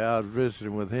anyway, I was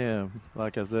visiting with him.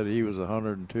 Like I said, he was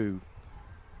 102,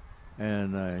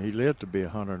 and he lived to be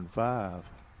 105.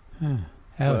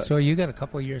 So you got a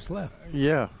couple of years left.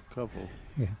 Yeah, a couple.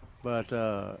 Yeah. But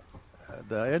the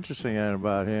interesting thing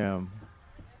about him,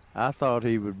 I thought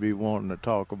he would be wanting to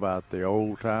talk about the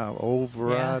old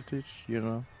varieties, you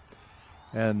know.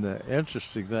 And the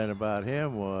interesting thing about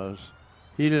him was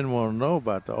he didn't want to know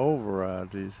about the old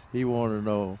varieties. He wanted to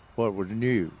know what was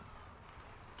new.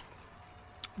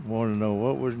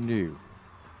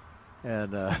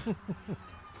 And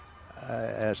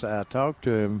as I talked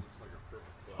to him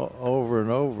over and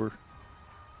over,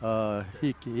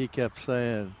 he kept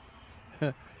saying,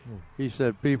 he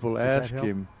said people ask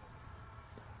him,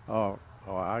 I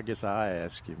guess I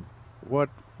asked him, what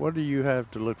do you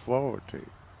have to look forward to?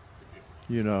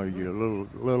 You know, you're a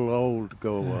little old to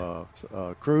go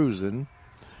cruising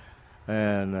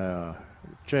and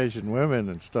chasing women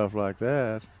and stuff like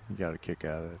that. You got a kick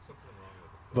out of it.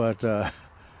 But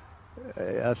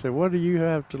I said, what do you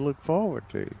have to look forward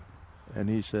to? And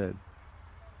he said,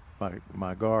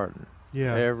 my garden.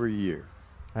 Yeah. Every year.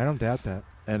 I don't doubt that.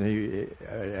 And he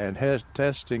has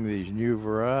testing these new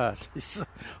varieties,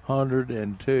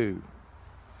 102.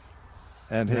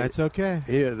 And that's okay.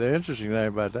 The interesting thing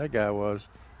about that guy was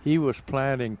he was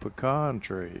planting pecan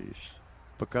trees,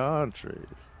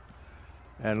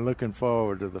 and looking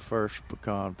forward to the first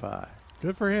pecan pie.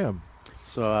 Good for him.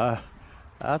 So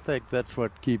I think that's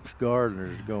what keeps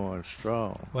gardeners going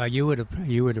strong. Well, you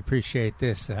would appreciate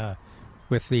this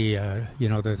with the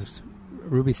the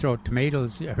ruby throat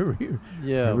tomatoes. The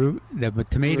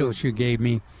tomatoes you gave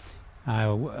me. I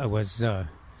was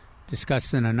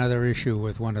discussing another issue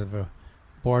with one of the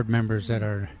board members at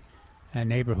our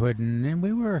neighborhood, and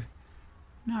we were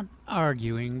not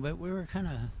arguing, but we were kind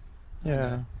of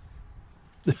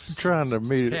trying to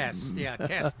meet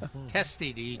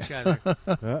testing each other.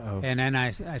 Uh-oh. And then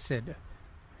I said,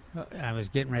 I was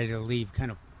getting ready to leave,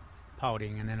 kind of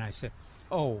pouting, and then I said,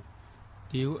 "Oh,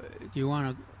 do you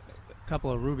want to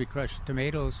couple of Ruby Crush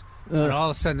tomatoes, and all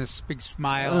of a sudden this big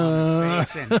smile on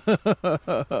his face. And,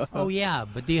 oh, yeah,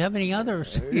 but do you have any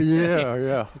others?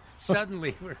 Yeah.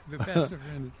 Suddenly we're the best of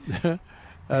friends.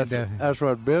 That's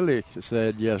what Billy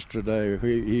said yesterday.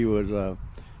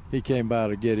 He came by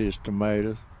to get his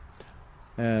tomatoes,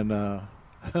 and I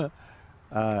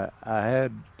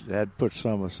had put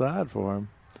some aside for him,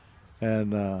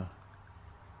 and I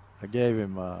gave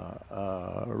him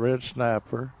a red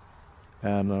snapper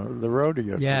and the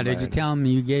rodeo. Yeah, tomato. did you tell him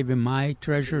you gave him my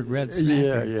treasured red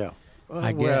snapper? Yeah.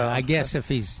 I guess if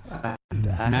he's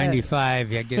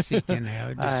 95, I guess he can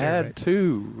deserve I had it.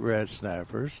 2 red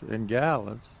snappers in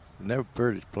gallons, and they were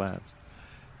British plants,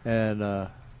 and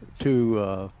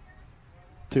 2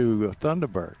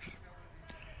 Thunderbirds,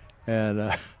 and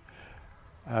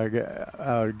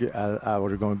I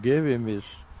was going to give him his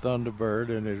Thunderbird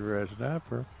and his red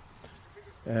snapper,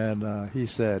 and he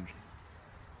said,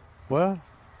 "Well,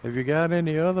 have you got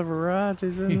any other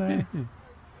varieties in there?"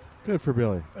 Good for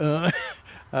Billy.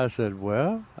 I said,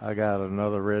 "Well, I got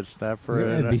another red snapper."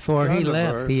 Yeah, and a before he Thunderbird."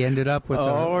 left, he ended up with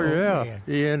yeah.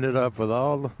 He ended up with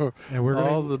all the And we're gonna-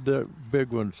 all the big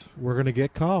ones. We're going to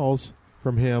get calls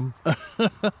from him.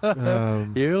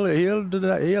 He'll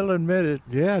admit it.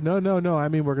 Yeah, no. I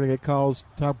mean, we're going to get calls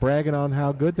bragging on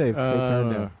how good they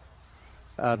turned out.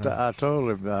 I told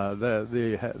him that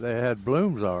they had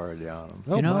blooms already on them.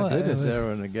 Oh, my goodness. They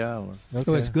were in the gallons. It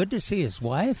was good to see his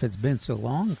wife. It's been so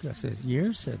long. It's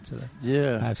years since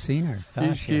Yeah, I've seen her. she's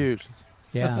Gosh, cute.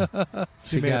 Yeah.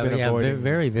 She may have been avoiding.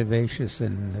 very vivacious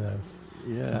and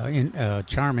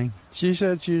charming. She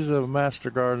said she's a master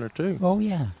gardener too. Oh,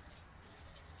 yeah.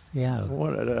 Yeah.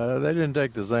 They didn't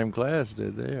take the same class,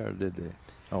 did they? Or did they?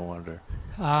 I wonder.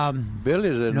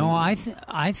 Billy's in. No, I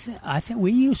think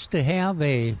we used to have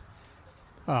a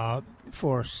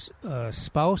for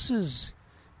spouses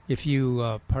if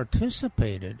you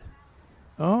participated.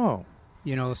 Oh.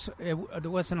 You know, so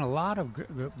there wasn't a lot of,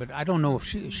 but I don't know if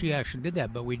she actually did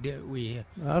that. But we did. We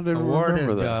I didn't awarded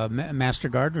remember that. Master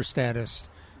Gardener status.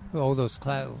 All those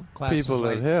classes. People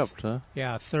that helped, huh?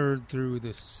 Yeah, 3rd through the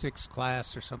 6th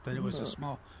class or something. It was a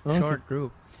small, Okay. short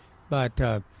group, but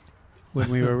when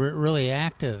we were really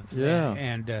active, Yeah.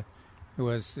 and it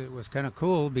was kind of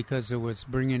cool because it was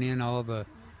bringing in all the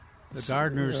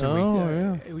gardeners.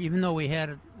 And even though we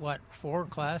had 5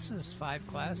 classes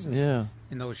Yeah.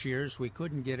 in those years, we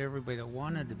couldn't get everybody that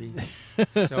wanted to be.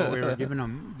 So we were giving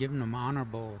them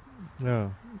honorable.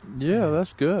 No. Yeah,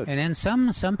 that's good. And then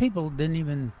some people didn't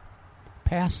even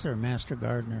pass their Master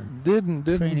Gardener. Didn't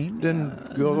training.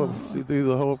 go through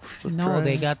the whole No, training?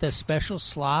 they got the special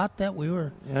slot that we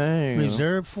were Hang on.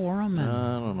 reserved for them. I And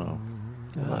don't know.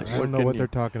 I don't know what they're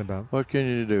talking about. What can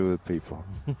you do with people?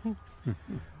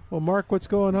 Well, Mark, what's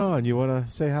going on? You want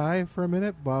to say hi for a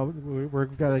minute? Well,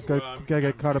 we've got to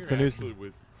get caught up to the news.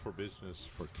 For business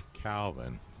for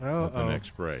Calvin Oh, at the oh.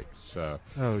 next break. So,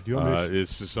 Oh, do you want me to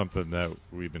this is something that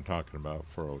we've been talking about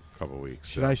for a couple of weeks.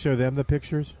 should I show them the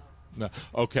pictures? No.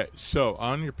 Okay, so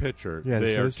on your picture, Yeah,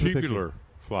 they so are this is the picture. tubular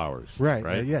flowers. Right.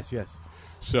 Right. Yes.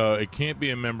 So it can't be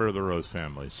a member of the rose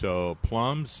family. So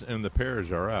plums and the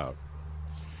pears are out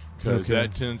because Okay.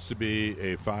 that tends to be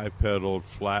a 5-petaled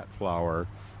flat flower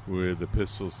with the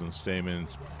pistils and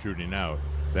stamens protruding out.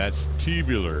 That's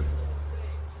tubular.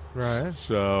 Right.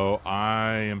 So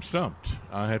I am stumped.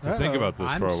 I have to think Uh-oh. about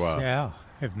this for a while. Yeah,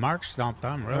 if Mark stumped,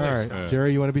 I'm really All right, stumped.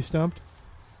 Jerry, you want to be stumped?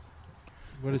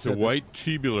 What It's is a it? white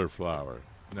tubular flower.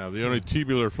 Now, the only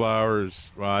tubular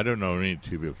flowers, well, I don't know any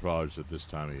tubular flowers at this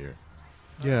time of year.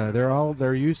 Yeah,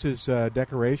 they're used as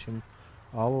decoration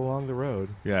all along the road.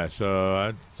 Yeah,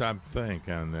 so I'm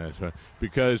thinking that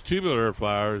because tubular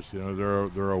flowers, you know,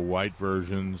 there are white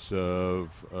versions of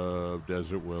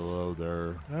desert willow.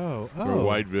 There are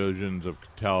white versions of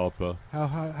catalpa.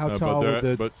 How tall would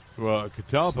the?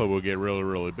 Catalpa will get really,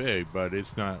 really big, but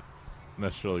it's not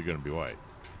necessarily going to be white.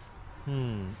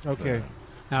 Okay.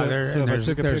 Now if I there's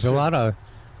took a a picture- lot of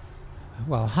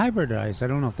hybridized. I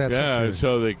don't know if that's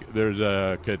So there's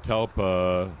a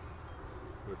catalpa.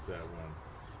 What's that one?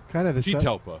 kind of the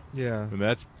Catalpa. Yeah, And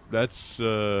that's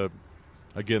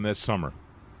again, that's summer.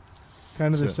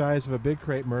 kind of the So- size of a big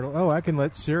crepe myrtle. Oh, I can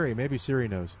let Siri. Maybe Siri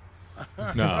knows.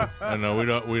 No,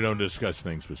 we don't discuss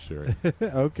things with Siri.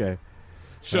 Okay.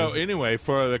 So anyway,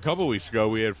 for a couple weeks ago,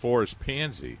 we had forest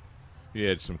pansy. You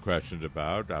had some questions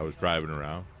about. I was driving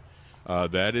around.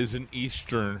 That is an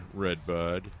eastern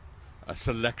redbud, a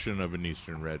selection of an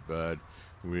eastern redbud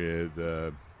with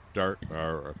dark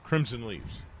or crimson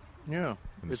leaves. Yeah.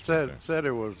 In It the said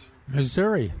it was.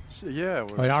 Missouri Yeah.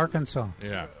 It was, or Arkansas.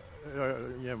 Yeah.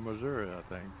 Yeah, Missouri, I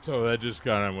think. So that just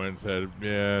kind of went and said,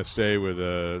 yeah, stay with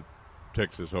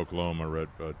Texas Oklahoma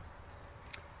redbud.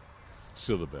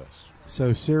 Still the best.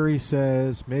 So Siri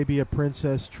says maybe a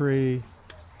princess tree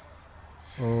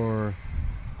or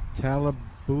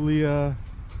Talabulia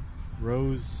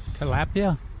rose.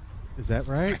 Tilapia? Is that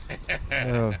right?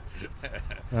 Oh.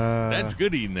 That's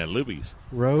good eating that Libby's.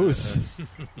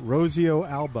 Rosio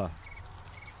alba.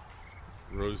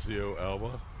 Rosio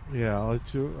Alba? Yeah, I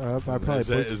probably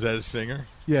Is that a singer?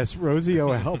 Yes,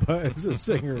 Rosio Alba is a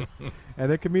singer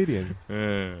and a comedian.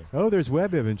 Oh, there's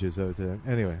web images of it.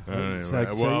 Anyway.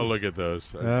 I'll look at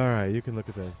those. All right, you can look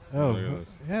at those. Oh,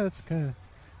 yeah, that's kind of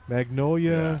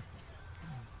Magnolia.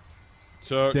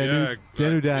 So,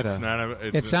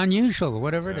 Denudata. It's unusual,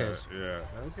 whatever it is. Yeah.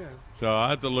 Okay. So I'll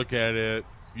have to look at it.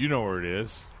 You know where it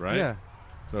is, right? Yeah.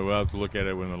 So we'll have to look at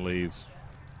it when the leaves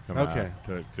come out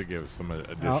to give us some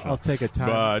additional. I'll take a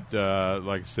time. But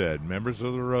like I said, members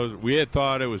of the rose. We had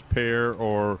thought it was pear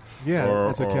or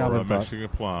that's what Calvin a Mexican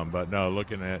plum, but no.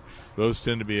 Looking at those,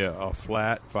 tend to be a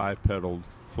flat 5-petaled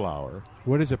flower.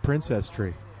 What is a princess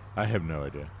tree? I have no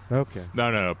idea. Okay.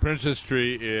 No. Princess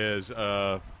tree is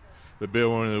the big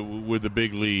one with the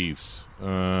big leaves. This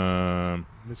one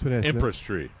has Empress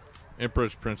tree.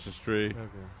 Empress princess tree.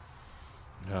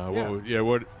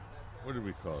 Okay. What did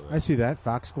we call that? I see that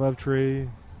foxglove tree.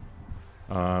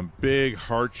 Big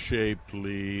heart-shaped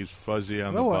leaves, fuzzy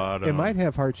on the bottom. It might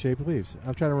have heart-shaped leaves.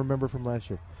 I'm trying to remember from last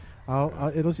year.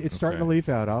 It's starting to leaf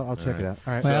out. I'll check it out.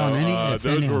 All right. Well,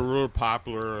 those were real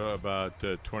popular about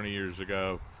 20 years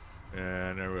ago,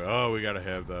 and we got to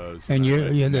have those. And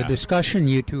the discussion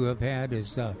you two have had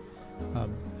is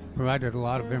provided a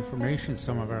lot of information.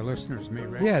 Some of our listeners may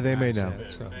recognize. Yeah, they may know.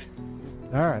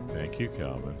 All right. Thank you,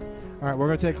 Calvin. All right, we're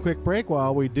going to take a quick break.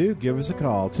 While we do, give us a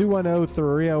call,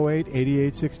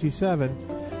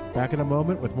 210-308-8867. Back in a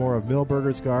moment with more of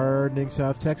Milberger's Gardening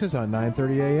South Texas on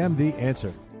 9:30 a.m. The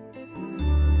Answer.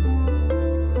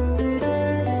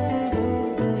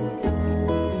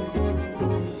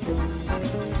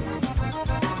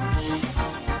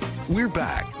 We're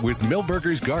back with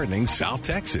Milberger's Gardening South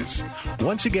Texas.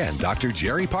 Once again, Dr.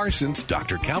 Jerry Parsons,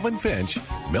 Dr. Calvin Finch,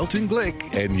 Milton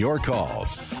Glick, and your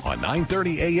calls on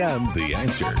 9:30 a.m. The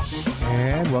Answer.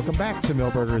 And welcome back to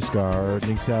Milberger's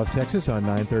Gardening South Texas on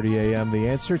 9:30 a.m. The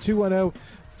Answer.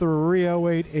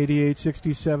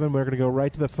 210-308-8867. We're going to go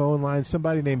right to the phone line.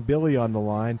 Somebody named Billy on the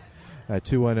line at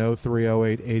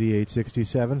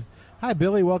 210-308-8867. Hi,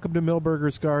 Billy. Welcome to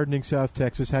Milberger's Gardening South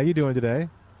Texas. How you doing today?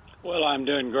 Well, I'm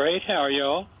doing great. How are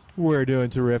y'all? We're doing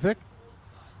terrific.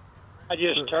 I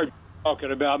just heard you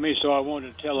talking about me, so I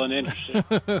wanted to tell an interesting.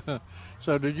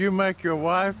 So did you make your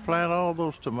wife plant all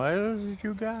those tomatoes that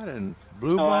you got in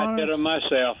Blue No, Bonnet? I did them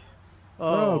myself.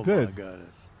 Oh, good. My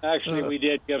goodness. Actually, we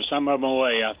did give some of them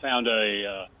away. I found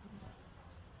a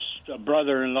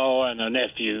brother-in-law and a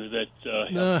nephew that...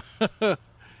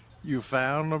 You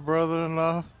found a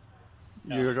brother-in-law?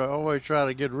 You always try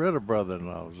to get rid of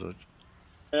brother-in-laws.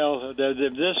 Well,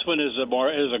 this one is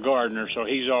a gardener, so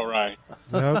he's all right.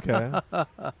 Okay.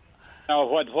 Now,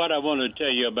 what I wanted to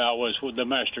tell you about was with the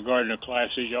Master Gardener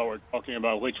classes. Y'all were talking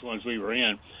about which ones we were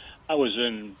in. I was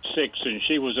in 6, and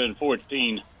she was in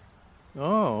 14.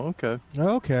 Oh, okay.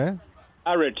 Okay.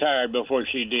 I retired before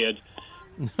she did.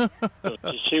 So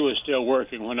she was still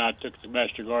working when I took the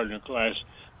Master Gardener class.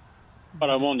 What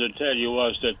I wanted to tell you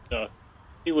was that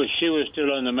she was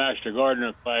still in the Master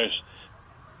Gardener class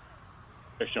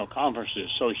conferences,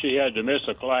 so she had to miss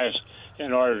a class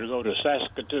in order to go to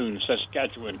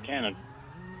Saskatchewan, Canada.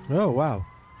 Oh, wow.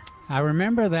 I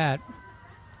remember that.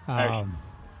 I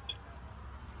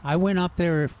went up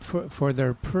there for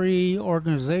their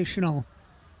pre-organizational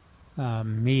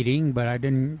meeting, but I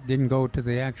didn't go to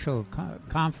the actual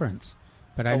conference.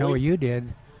 But I know you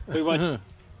did. We went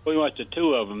to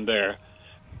 2 of them there.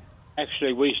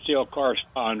 Actually, we still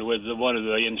correspond with one of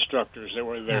the instructors that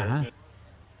were there. Uh-huh.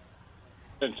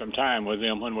 Spent some time with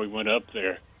them when we went up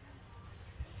there.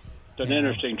 It's an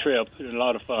interesting trip and a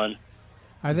lot of fun.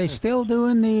 Are they still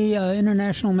doing the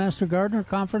International Master Gardener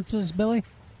conferences, Billy?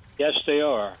 Yes, they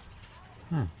are.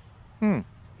 You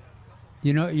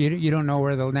know, you don't know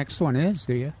where the next one is,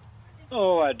 do you?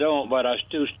 Oh, I don't, but I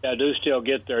do still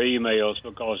get their emails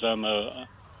because I'm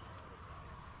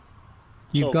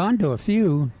You've gone to a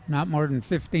few, not more than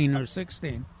 15 or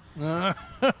 16. We went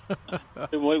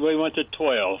to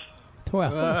 12.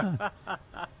 12.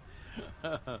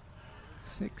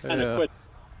 16. Kind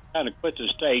of quit the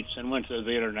States and went to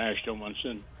the international ones,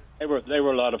 and they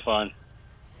were a lot of fun.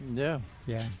 Yeah.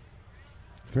 Yeah.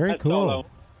 Very cool.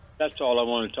 That's all I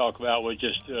want to talk about was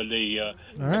just all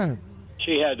right.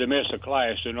 She had to miss a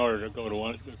class in order to go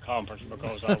to the conference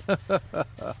because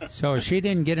So she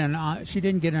didn't get an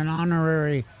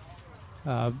honorary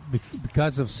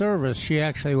because of service, she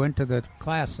actually went to the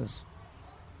classes.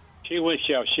 She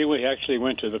actually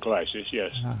went to the classes,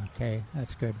 yes. Okay,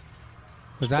 that's good.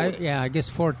 Because I guess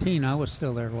 14, I was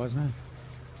still there, wasn't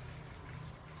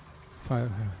I?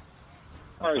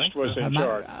 Forrest was in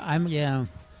charge. Maybe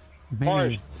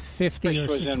Forrest 50 or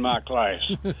was 60. in my class.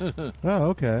 Oh,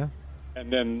 okay.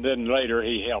 And then later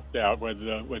he helped out with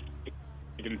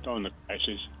taking on the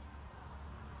classes.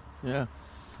 Yeah.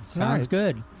 Sounds right.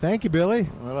 good. Thank you, Billy.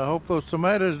 Well, I hope those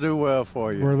tomatoes do well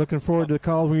for you. We're looking forward to the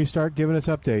calls when you start giving us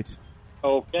updates.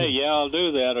 Okay, yeah, I'll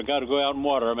do that. I got to go out and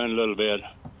water them in a little bit.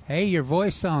 Hey, your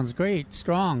voice sounds great,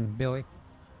 strong, Billy.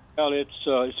 Well,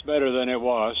 it's better than it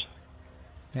was.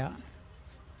 Yeah.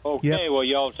 Okay, Yep. well,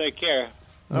 y'all take care.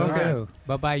 Okay.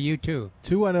 Bye-bye, you too.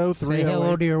 210-308. Say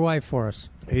hello to your wife for us.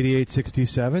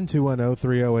 8867,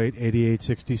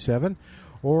 210-308-8867.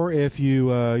 Or if you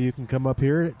can come up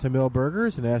here to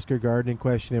Millburgers and ask your gardening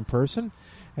question in person.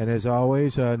 And as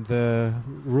always, the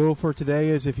rule for today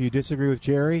is if you disagree with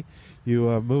Jerry,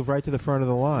 you move right to the front of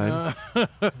the line.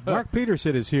 Mark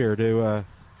Peterson is here to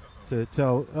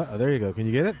tell. There you go. Can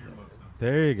you get it?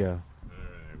 There you go.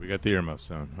 We got the earmuffs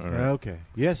on. All right. Okay.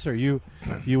 Yes, sir. You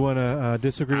want to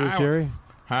disagree with Jerry?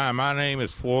 Hi, my name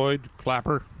is Floyd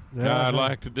Clapper. Yeah. I'd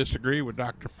like to disagree with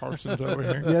Dr. Parsons over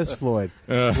here. Yes, Floyd.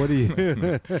 What do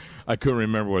you? I couldn't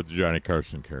remember what the Johnny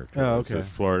Carson character was. Oh, okay. It's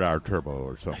Floyd R. Turbo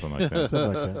or something like that.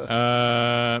 Something like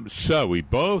that. So we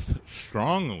both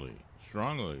strongly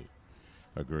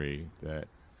agree that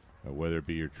whether it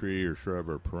be your tree or shrub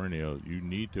or perennial, you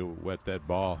need to wet that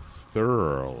ball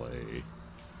thoroughly.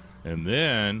 And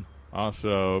then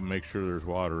also make sure there's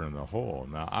water in the hole.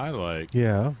 Now, I like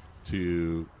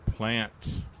to plant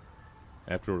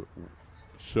after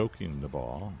soaking the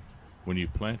ball. When you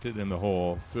plant it in the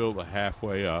hole, fill it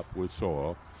halfway up with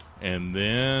soil, and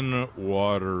then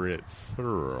water it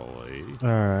thoroughly. All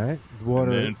right.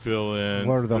 And then fill in.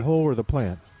 Water the hole or the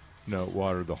plant? No,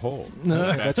 water the hole.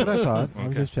 Okay. That's what I thought. Okay.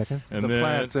 I'm just checking. And the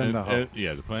plant's in the hole.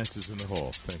 Yeah, the plant is in the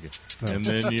hole. Thank you. And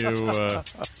then you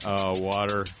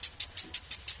water.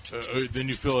 Then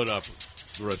you fill it up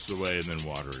the rest of the way, and then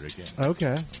water it again.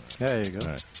 Okay. There you go. All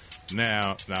right.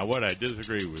 Now, what I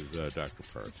disagree with Dr.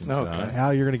 Parsons. Okay.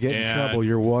 Al, you're going to get in trouble.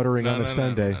 You're watering on a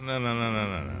Sunday.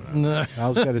 No.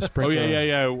 Al's got to sprinkle.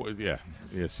 Yeah.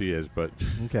 Yes, he is. But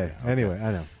okay. Anyway,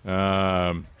 I know.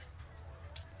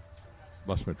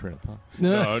 Lost my train of thought.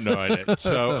 No, I didn't.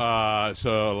 So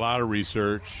a lot of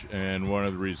research, and one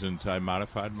of the reasons I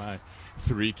modified my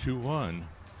 3-2-1,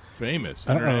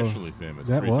 internationally famous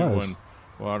 3-2-1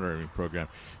 watering program,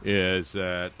 is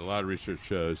that a lot of research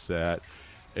shows that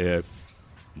if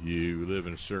you live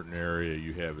in a certain area,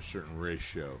 you have a certain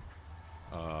ratio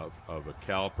of a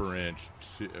caliper inch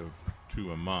to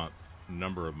a month,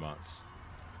 number of months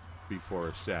before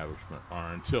establishment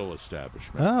or until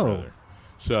establishment. Rather.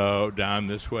 So down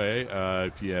this way,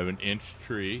 if you have an inch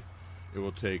tree, it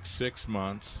will take 6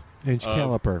 months. Inch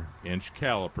caliper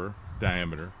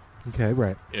diameter. Okay,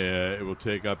 right. It will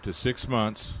take up to 6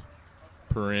 months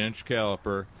per inch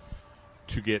caliper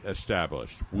to get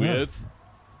established with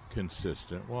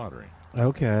consistent watering.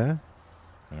 Okay.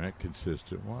 All right,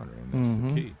 consistent watering. That's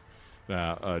the key.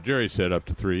 Now, Jerry said up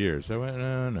to 3 years. I went,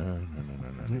 no.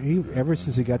 Ever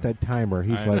since he got that timer,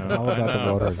 he's all about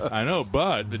the watering. I know,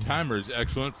 but the timer is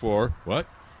excellent for what?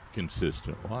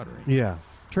 Consistent watering. Yeah,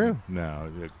 true. Now,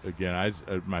 again,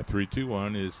 my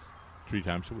 3-2-1 is 3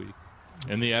 times a week.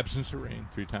 In the absence of rain,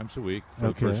 3 times a week for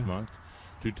the first month,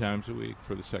 2 times a week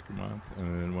for the second month,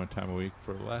 and then 1 time a week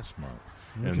for the last month.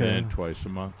 And then twice a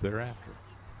month thereafter.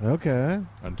 Okay.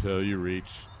 Until you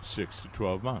reach 6 to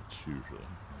 12 months, usually.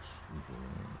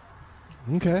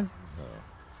 Okay.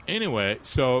 Anyway,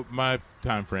 so my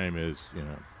time frame is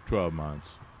 12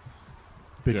 months.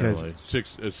 Because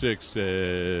generally. 6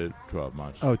 to 12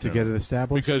 months. Oh, to get it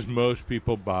established? Because most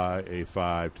people buy a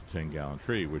 5 to 10 gallon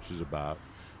tree, which is about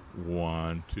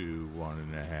 1 to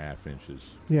 1.5 inches.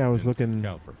 Yeah, I was looking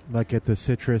like at the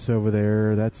citrus over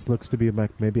there. That looks to be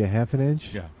like maybe a half an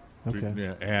inch. Yeah.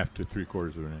 Okay. Half to 3/4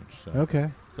 of an inch. So.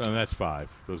 Okay. So that's 5.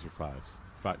 Those are 5s.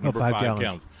 Number 5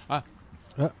 gallons.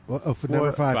 For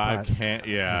number 5 pot. Sorry. Pot,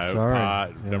 yeah.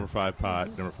 Number 5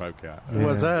 pot, number 5 cat. Yeah.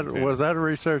 Was that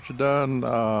research done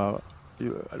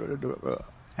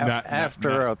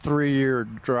after a 3-year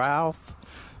drought?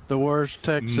 The worst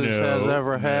Texas has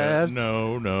ever had?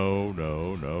 No.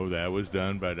 That was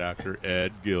done by Dr.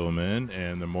 Ed Gilman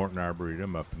and the Morton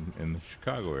Arboretum up in the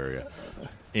Chicago area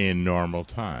in normal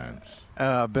times.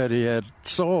 I bet he had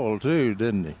soil, too,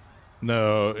 didn't he?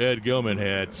 No, Ed Gilman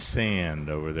had sand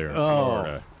over there in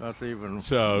Florida. That's even...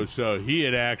 So he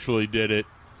had actually did it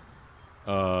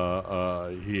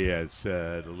he had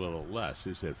said a little less.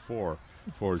 He said for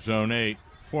Zone 8,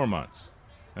 4 months.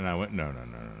 And I went, no,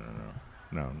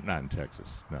 not in Texas,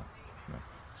 no.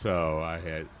 So I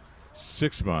had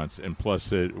 6 months, and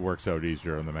plus it works out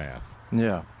easier on the math.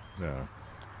 Yeah. No.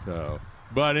 So,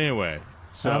 but anyway.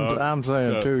 So I'm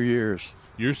saying 2 years.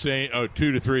 You're saying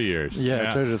 2 to 3 years. Yeah,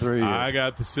 now, 2 to 3 years. I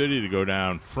got the city to go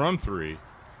down from 3 to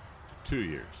 2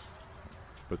 years,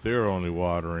 but they're only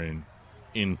watering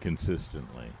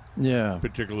inconsistently. Yeah,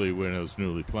 particularly when it was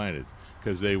newly planted,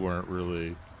 because they weren't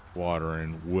really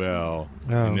watering well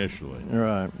initially.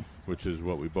 Right. Which is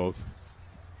what we both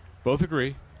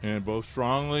agree and both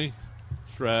strongly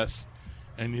stress.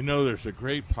 And there's a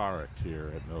great product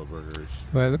here at Milberger's.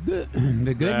 Well,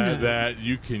 the good that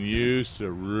you can use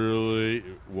to really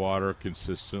water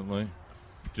consistently,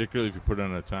 particularly if you put it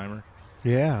on a timer.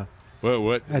 Yeah.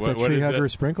 What That's a tree hugger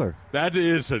sprinkler. That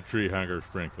is a tree hugger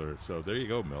sprinkler. So there you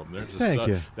go, Milton. There's Thank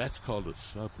you. That's called a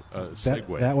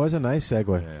segue. That was a nice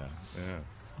segue. Yeah.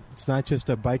 It's not just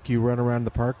a bike you run around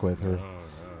the park with.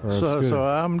 So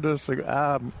I'm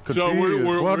confused.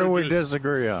 What do we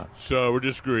disagree on? So we're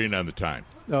disagreeing on the time.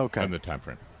 Okay. On the time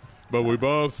frame. But we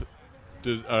both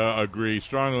agree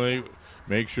strongly.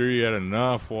 Make sure you had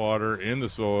enough water in the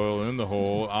soil, in the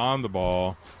hole, on the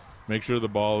ball. Make sure the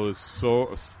ball is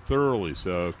so thoroughly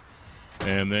soaked,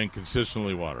 and then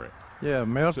consistently water it. Yeah,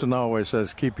 Milton always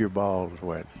says keep your balls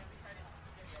wet.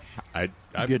 You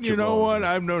know what?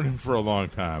 I've known him for a long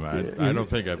time. I don't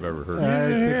think I've ever heard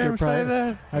him say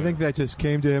that. I think that just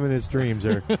came to him in his dreams.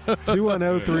 Or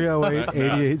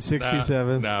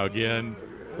 210-308-8867. Now again,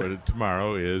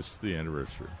 tomorrow is the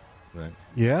anniversary, right?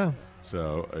 Yeah.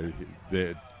 So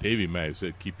Davey may have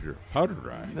said keep your powder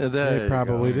dry. They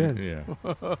probably did. Yeah.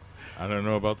 I don't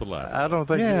know about the latter. I don't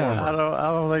think. Yeah. I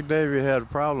don't think Davey had a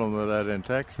problem with that in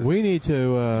Texas. We need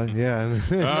to. Yeah.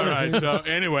 All right. So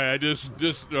anyway, I just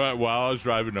while I was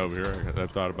driving over here, I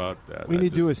thought about that. We need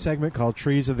to do a segment called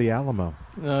 "Trees of the Alamo."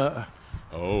 Well,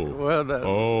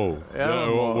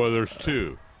 there's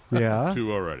two. Yeah.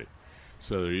 Two already.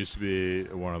 So there used to be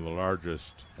one of the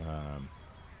largest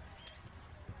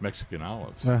Mexican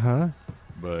olives.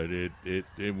 But it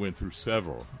went through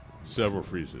several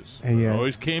freezes. And it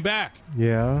always came back.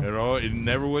 Yeah. It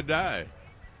never would die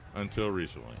until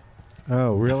recently.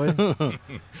 Oh, really? And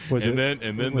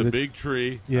then the big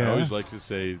tree. Yeah. I always like to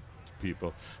say to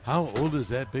people, how old is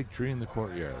that big tree in the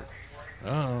courtyard?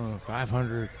 Oh,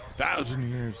 500,000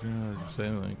 years.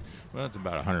 Same thing. Well, it's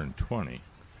about 120.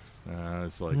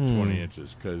 It's like 20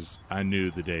 inches because I knew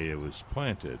the day it was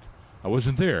planted. I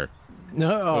wasn't there.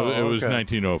 No, it was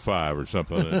 1905 or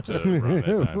something around that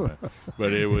time.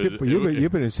 But it was.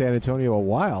 You've been in San Antonio a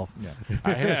while. Yeah,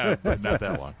 I have, but not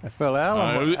that long. Well,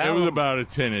 Alamo. It was about a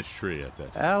 10-inch tree at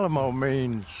that time. Alamo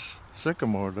means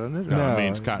sycamore, doesn't it? No, it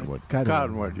means cottonwood.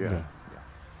 Cottonwood, yeah.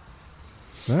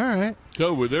 All right.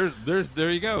 So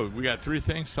there you go. We got three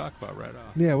things to talk about right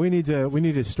off. Yeah, we need a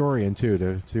historian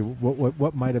too to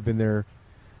what might have been there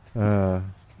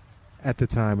at the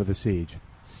time of the siege.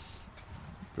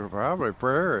 Probably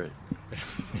prairie.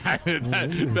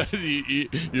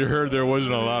 You heard there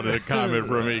wasn't a lot of comment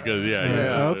from me because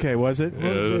okay, was it?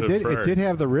 Well, it did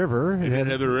have the river. It did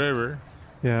have the river.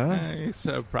 Yeah.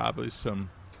 So probably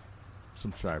some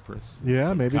cypress.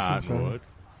 Yeah, maybe cottonwood.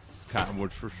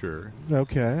 Cottonwood for sure.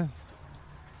 Okay.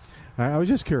 I was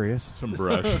just curious. Some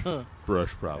brush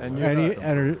probably.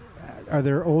 And are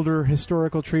there older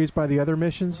historical trees by the other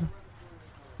missions?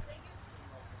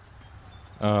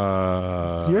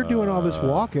 You're doing all this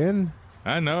walking.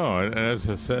 I know. As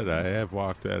I said, I have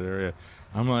walked that area.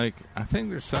 I'm like, I think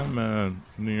there's some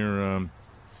near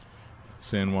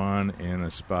San Juan and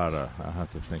Espada. I'll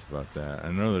have to think about that.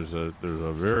 I know there's a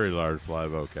very large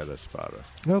live oak at Espada.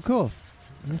 Oh, cool.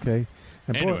 Okay.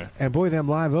 And boy, them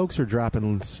live oaks are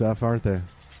dropping stuff, aren't they?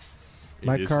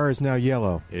 My car is now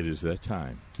yellow. It is that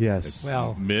time. Yes. It's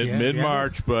well,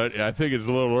 mid-March, but I think it's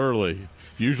a little early.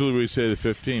 Usually we say the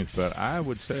 15th, but I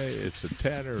would say it's a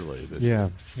tad early. Yeah.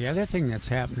 The other thing that's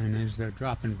happening is they're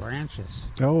dropping branches.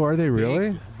 Oh, are they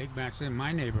really? Big branches in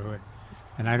my neighborhood.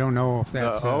 And I don't know if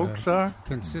that's oaks are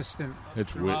consistent.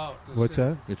 What's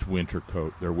that? It's winter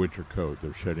coat. Their winter coat.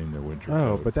 They're shedding their winter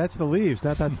coat. Oh, but that's the leaves,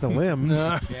 that's the limbs.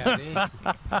 Yeah,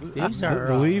 these are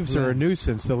the leaves are a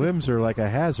nuisance. The limbs are like a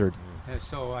hazard.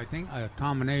 So I think a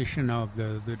combination of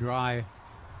the dry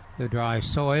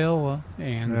soil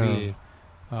and the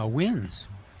winds.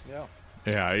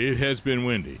 Yeah, it has been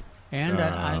windy. And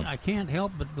I can't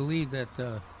help but believe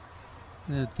that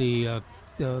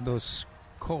those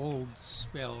cold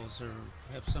spells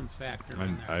have some factor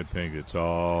in there. I think it's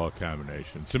all a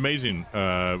combination. It's amazing.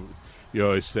 you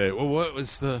always say, well,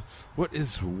 what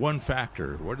is one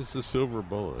factor? What is the silver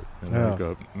bullet? And Oh. I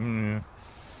go,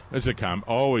 it's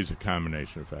always a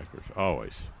combination of factors,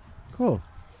 always. Cool.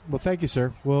 Well, thank you,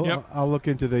 sir. Well, Yep. I'll look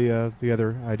into the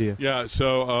other idea. Yeah,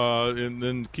 so and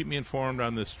then keep me informed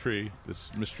on this tree, this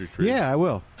mystery tree. Yeah, I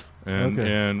will. And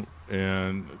Okay.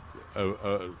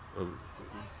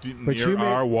 But near you may-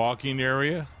 our walking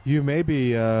area? You may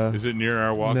be. Is it near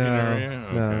our walking area?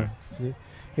 Okay. No,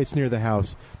 it's near the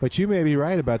house. But you may be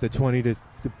right about the 20 to.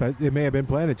 But it may have been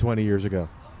planted 20 years ago,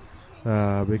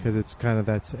 because it's kind of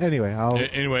that's. Anyway,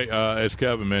 Anyway, as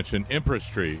Calvin mentioned, Empress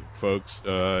tree, folks.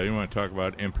 You want to talk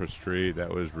about Empress tree?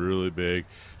 That was really big.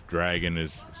 Dragon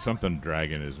is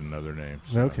another name.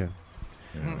 So, Okay.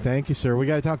 anyway. Thank you, sir. We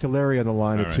got to talk to Larry on the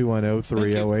line All at right.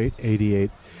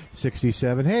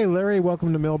 210-308-8867. Hey, Larry,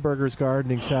 welcome to Millburgers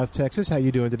Gardening, South Texas. How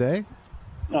you doing today?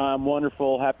 I'm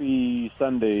wonderful. Happy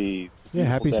Sunday. Yeah,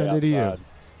 happy Beautiful Sunday to day you. outside.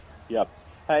 Yep.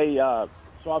 Hey,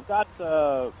 so I've got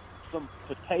some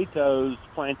potatoes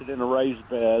planted in a raised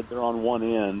bed. They're on one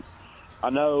end. I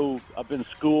know I've been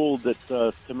schooled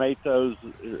that tomatoes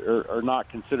are not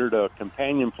considered a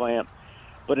companion plant,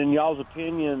 but in y'all's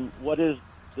opinion, what is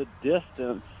the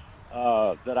distance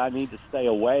that I need to stay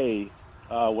away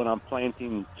when I'm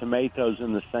planting tomatoes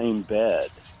in the same bed?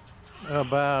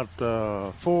 About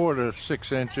 4 to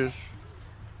 6 inches.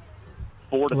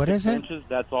 4 to What 6 is it? inches,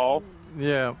 that's all?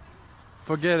 Yeah,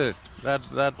 forget it. That's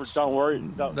Don't worry.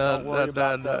 Don't worry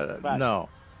about that. no.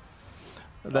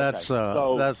 That's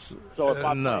So if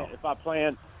I no. if I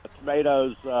plant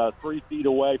tomatoes 3 feet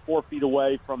away, 4 feet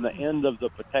away from the end of the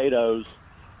potatoes,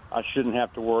 I shouldn't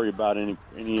have to worry about any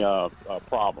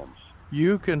problems.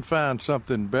 You can find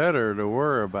something better to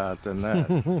worry about than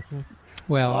that.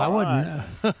 Well, I wouldn't.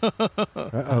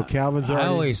 Uh-oh, Calvin's I already...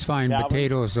 always find Calvin?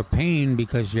 potatoes a pain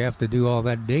because you have to do all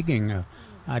that digging.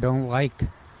 I don't like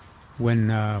when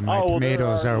my Oh, well,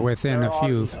 tomatoes they're are within they're a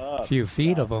few already up. few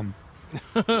feet of them.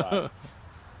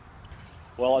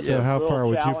 Well, it's So a how real far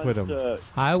would you challenge put 'em?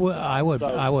 I would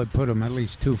So- put them at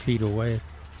least 2 feet away.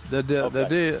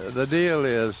 The deal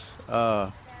is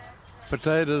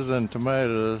potatoes and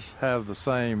tomatoes have the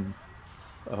same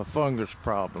fungus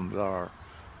problems or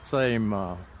same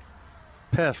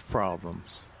pest problems.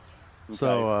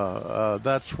 So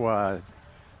that's why,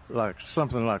 like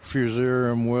something like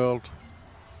fusarium wilt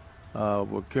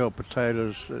will kill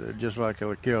potatoes just like it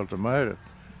would kill tomatoes.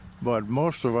 But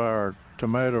most of our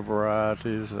tomato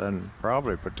varieties and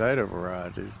probably potato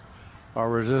varieties are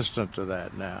resistant to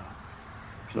that now.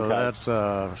 So Okay.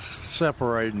 that's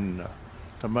separating the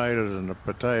tomatoes and the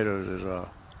potatoes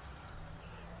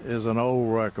is an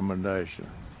old recommendation.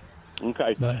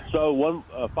 Okay. But- So one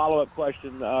follow-up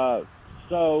question.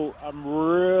 So I'm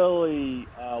really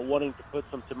wanting to put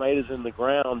some tomatoes in the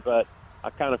ground, but I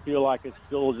kind of feel like it's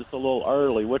still just a little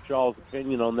early. What's y'all's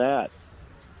opinion on that?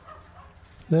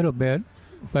 Little bit,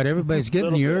 but everybody's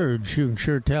getting the Little bit. urge. You can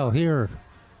sure tell here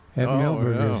at Oh,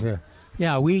 Millburgers. yeah.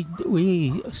 Yeah, we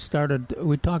started.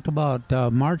 We talked about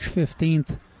March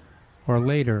 15th or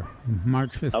later.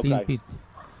 March 15th. Okay.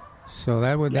 So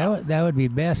that would be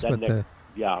best. That But next-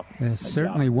 Yeah. it's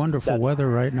certainly wonderful That- weather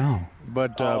right now.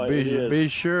 But Oh, it is. be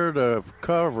sure to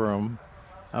cover them.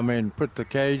 I mean, put the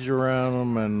cage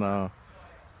around them and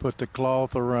put the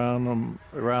cloth around them,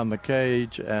 around the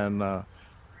cage, and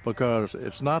because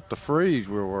it's not the freeze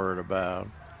we're worried about,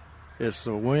 it's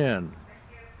the wind.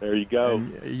 There you go.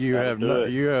 And you That'll have do it.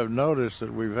 you have noticed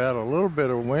that we've had a little bit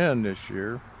of wind this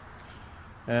year,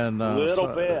 and Little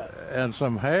bit. and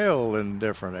some hail in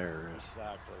different areas.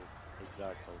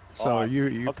 Exactly. So All right.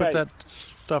 you Okay. put that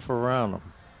stuff around them.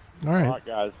 All All right. right,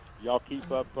 guys. Y'all keep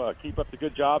up the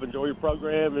good job. Enjoy your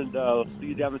program, and see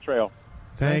you down the trail.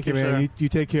 Thank you, you, man. sir. You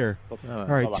take care. All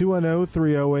right, Bye-bye.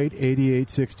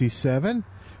 210-308-8867.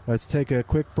 Let's take a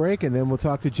quick break, and then we'll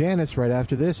talk to Janice right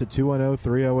after this at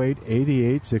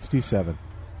 210-308-8867.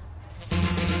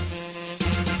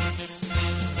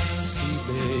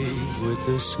 With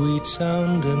the sweet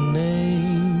sounding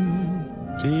name,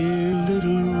 dear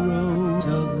little rose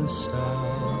of the south,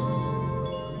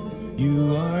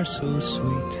 you are so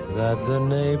sweet that the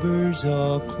neighbors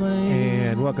all claim.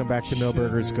 And welcome back to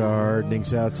Millburgers Gardening,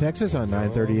 South Texas on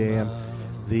 9:30 a.m.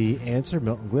 The Answer,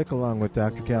 Milton Glick, along with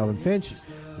Dr. Calvin Finch,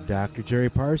 Dr. Jerry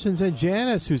Parsons, and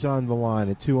Janice, who's on the line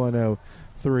at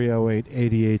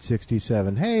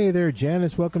 210-308-8867. Hey there,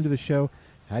 Janice. Welcome to the show.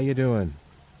 How you doing?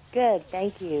 Good,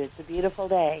 thank you. It's a beautiful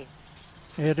day.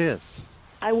 It is.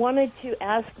 I wanted to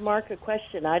ask Mark a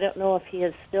question. I don't know if he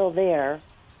is still there.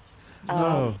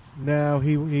 No,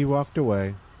 he walked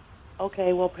away.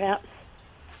 Okay, well, perhaps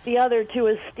the other two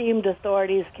esteemed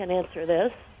authorities can answer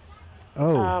this.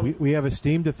 Oh, we have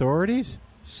esteemed authorities?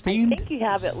 I think you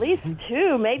have at least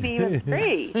 2, maybe even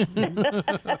 3. Yeah,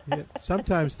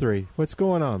 sometimes 3. What's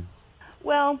going on?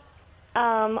 Well,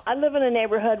 I live in a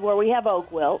neighborhood where we have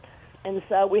oak wilt, and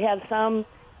so we have some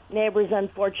neighbors,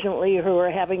 unfortunately, who are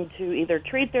having to either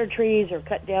treat their trees or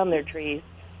cut down their trees.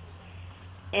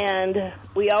 And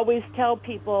we always tell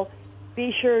people,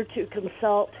 be sure to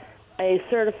consult a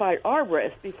certified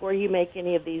arborist before you make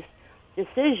any of these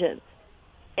decisions.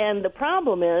 And the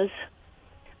problem is,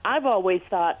 I've always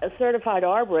thought a certified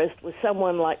arborist was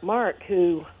someone like Mark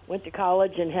who went to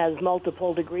college and has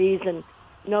multiple degrees and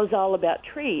knows all about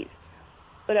trees.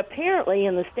 But apparently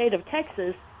in the state of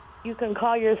Texas, you can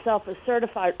call yourself a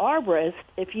certified arborist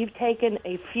if you've taken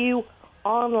a few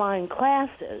online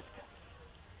classes.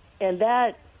 And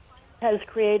that has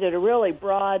created a really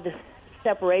broad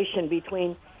separation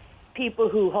between people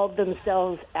who hold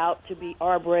themselves out to be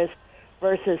arborists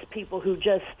versus people who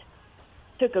just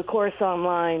took a course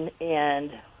online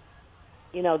and,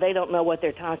 they don't know what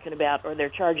they're talking about, or they're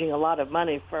charging a lot of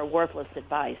money for worthless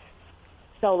advice.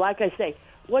 So like I say,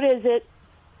 what is it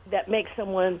that makes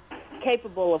someone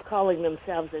capable of calling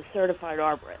themselves a certified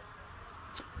arborist?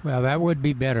 Well, that would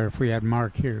be better if we had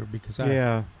Mark here, because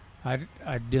I'm kind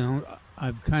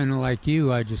of like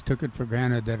you. I just took it for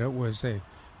granted that it was a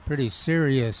pretty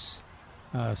serious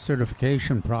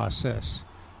certification process,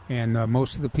 and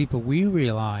most of the people we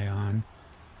rely on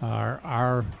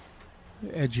are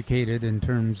educated in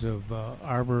terms of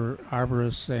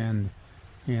arborists and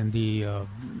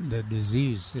the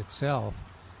disease itself.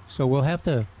 So we'll have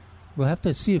to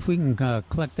see if we can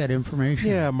collect that information.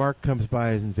 Yeah, Mark comes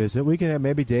by and visit. We can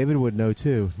maybe David would know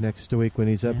too next week when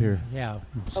he's up here. Yeah,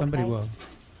 somebody will.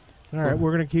 All right,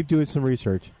 we're going to keep doing some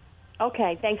research.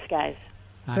 Okay, thanks, guys.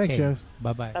 Thanks, James.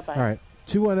 Bye-bye. Bye-bye. All right,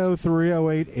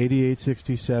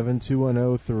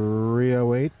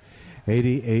 210-308-8867,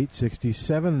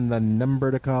 210-308-8867, the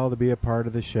number to call to be a part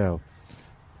of the show.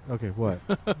 Okay, what?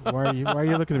 Why are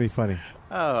you looking at me funny?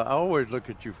 I always look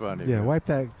at you funny. Yeah, man. wipe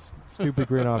that stupid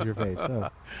grin off your face. Oh.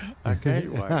 I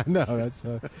can't wipe. No, that's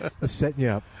setting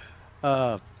you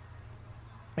up.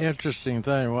 Interesting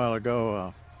thing a while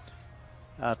ago,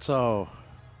 I saw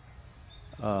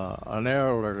an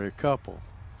elderly couple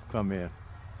come in,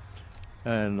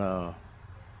 and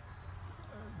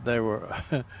they were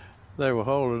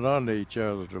holding on to each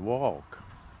other to walk.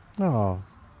 Oh.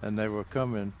 And they were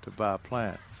coming to buy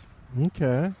plants.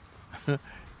 Okay. It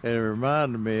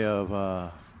reminded me of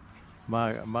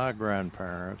my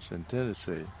grandparents in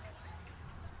Tennessee.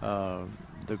 My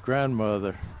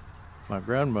grandmother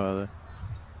was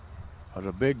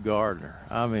a big gardener.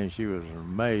 I mean, she was an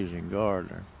amazing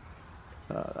gardener.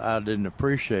 I didn't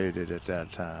appreciate it at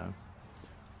that time,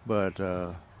 but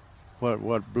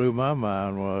what blew my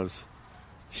mind was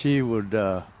she would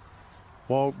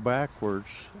walk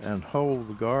backwards and hold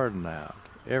the garden out,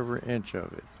 every inch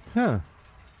of it,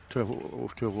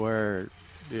 to where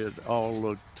it all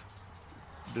looked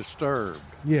disturbed.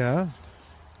 Yeah.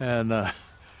 And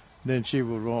then she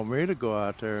would want me to go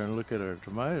out there and look at her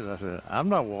tomatoes. I said, I'm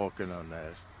not walking on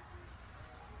that.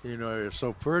 It's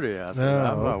so pretty. I said,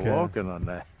 I'm not walking on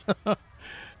that.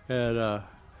 And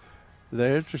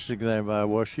the interesting thing about it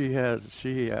was she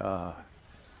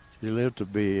lived to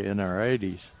be in her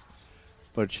 80s,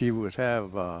 but she would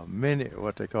have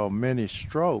what they call mini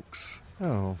strokes.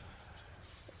 Oh.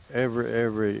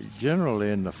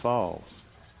 Generally in the fall.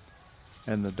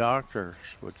 And the doctors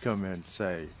would come in and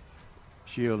say,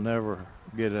 she'll never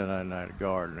get in that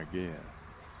garden again.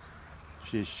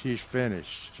 She's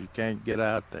finished. She can't get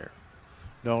out there.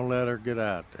 Don't let her get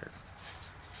out there.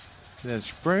 Then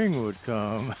spring would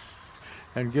come,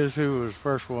 and guess who was the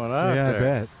first one out there? Yeah, I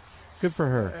bet. Good for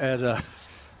her. And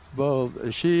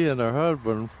both she and her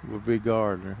husband would be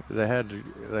gardeners.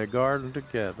 They gardened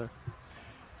together,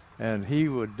 and he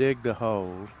would dig the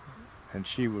hole, and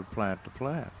she would plant the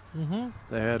plant. Mm-hmm.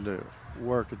 They had to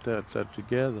work at that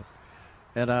together.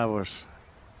 And I was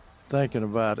thinking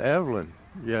about Evelyn.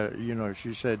 Yeah,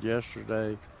 she said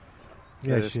yesterday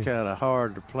that it's kind of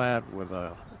hard to plant with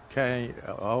a cane,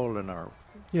 a hole in our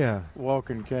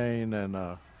walking cane and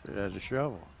as a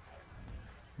shovel.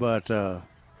 But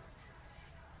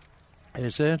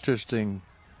it's interesting.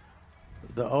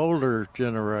 The older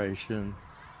generation,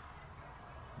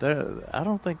 I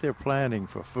don't think they're planting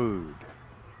for food.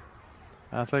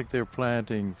 I think they're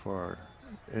planting for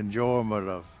enjoyment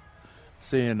of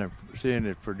seeing it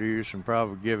produce and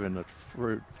probably giving the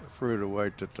fruit away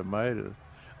to to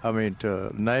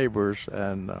neighbors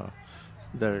and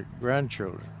their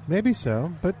grandchildren. Maybe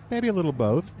so, but maybe a little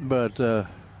both. But I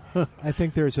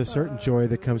think there's a certain joy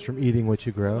that comes from eating what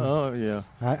you grow. Oh, yeah.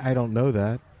 I don't know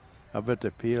that. I bet they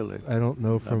peel it. I don't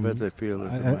know from. I bet they peel it.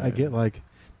 I get like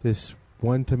this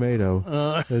one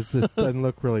tomato. It doesn't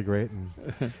look really great.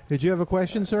 Did you have a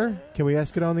question, sir? Can we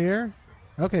ask it on the air?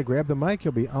 Okay, grab the mic.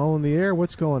 You'll be on the air.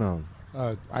 What's going on?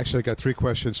 Actually, I got 3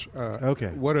 questions. Okay.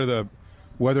 What are the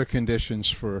weather conditions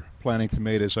for planting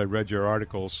tomatoes? I read your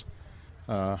articles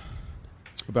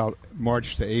about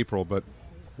March to April, but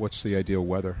what's the ideal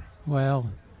weather? Well,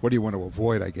 what do you want to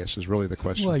avoid, I guess, is really the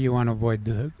question. Well, you want to avoid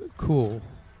the cool,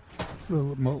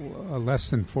 less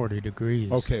than 40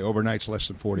 degrees. Okay, overnight's less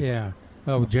than 40. Yeah.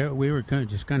 Well, we were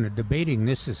just kind of debating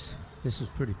this is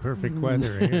pretty perfect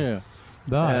weather here. Yeah.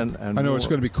 But and I know it's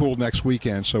going to be cool next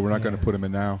weekend, so we're not going to put them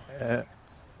in now.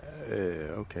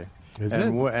 Okay. Is and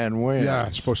it? And winds. Yeah,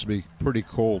 it's supposed to be pretty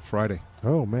cold Friday.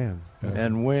 Oh, man.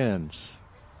 And winds.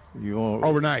 You want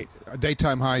overnight.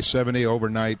 Daytime high 70,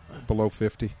 overnight below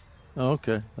 50.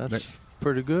 Okay, that's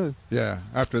pretty good. Yeah.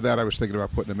 After that, I was thinking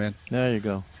about putting them in. There you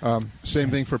go.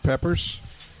 Same thing for peppers?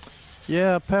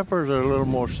 Yeah, peppers are a little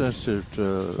more sensitive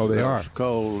to they are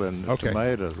cold than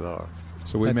tomatoes are.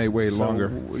 So we may wait longer.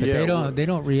 But they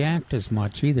don't react as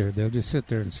much either. They'll just sit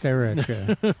there and stare at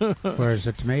you. Whereas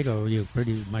a tomato, you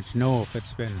pretty much know if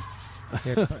it's been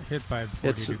hit by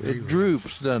 40 degrees. It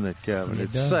droops, doesn't it, Calvin?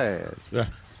 It's sad. Yeah.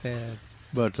 Sad.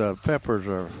 But peppers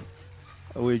are.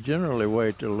 We generally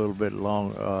wait a little bit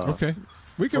long. Okay,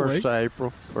 we can wait. 1st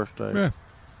April.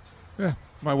 Yeah.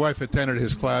 My wife attended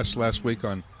his class last week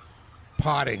on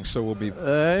potting, so we'll be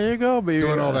there. You go,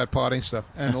 doing all that potting stuff.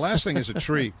 And the last thing is a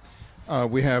tree.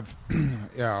 We have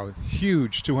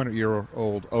huge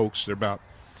 200-year-old oaks. They're about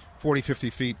 40, 50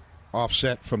 feet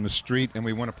offset from the street, and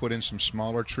we want to put in some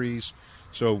smaller trees.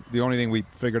 So the only thing we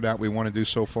figured out we want to do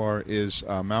so far is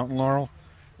mountain laurel.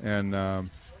 And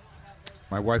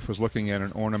my wife was looking at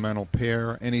an ornamental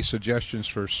pear. Any suggestions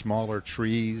for smaller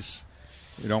trees?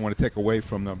 You don't want to take away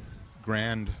from the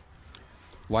grand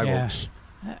live oaks.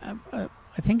 I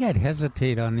think I'd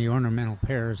hesitate on the ornamental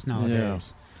pears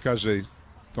nowadays. Yeah. Because they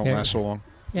don't last so long.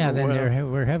 Yeah, then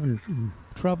we're having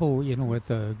trouble, with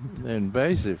the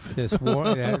invasive. This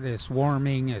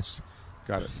warming is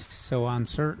got it. So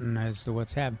uncertain as to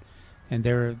what's happening, and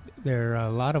there are a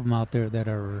lot of them out there that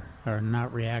are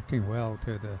not reacting well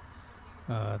to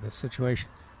the situation.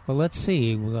 Well, let's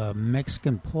see,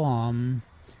 Mexican plum.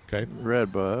 Okay,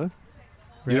 red bud.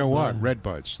 You know what? Red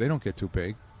buds, they don't get too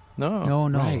big. No.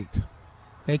 Right.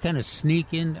 They kind of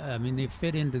sneak in. I mean, they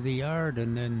fit into the yard,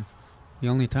 and then the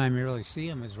only time you really see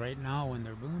them is right now when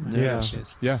they're blooming. Yeah.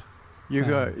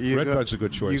 Red bud's a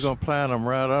good choice. You gonna plant them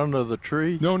right under the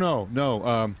tree?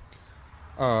 No.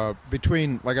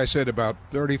 Between, like I said, about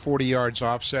 30, 40 yards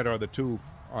offset are the two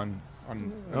on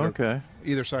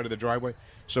either side of the driveway.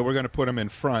 So we're going to put them in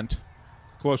front,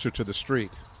 closer to the street.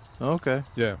 Okay.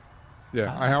 Yeah.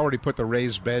 I already put the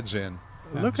raised beds in.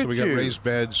 Look so at we you. got raised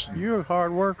beds. You're a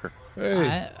hard worker.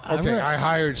 Hey, I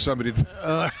hired somebody.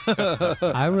 I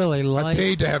really like. I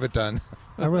paid to have it done.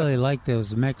 I really like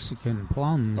those Mexican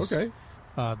plums. Okay.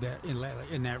 That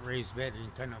in that raised bed, in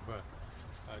kind of a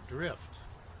drift.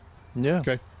 Yeah.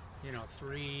 Okay.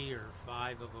 3 or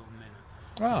 5 of them.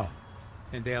 Wow.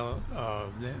 And they'll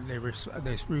they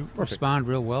respond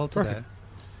real well to that.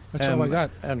 That's all I got.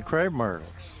 And crepe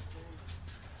myrtles.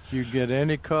 You get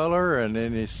any color and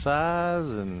any size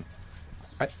and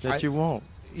that you want.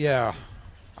 Yeah,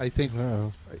 I think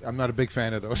I'm not a big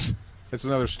fan of those. It's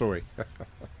another story.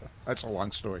 That's a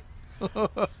long story.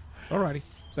 All righty.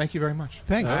 Thank you very much.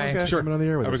 Thanks. Okay. Sure. Coming on the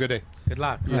air with Have us. a good day. Good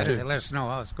luck. Let us know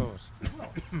how it goes.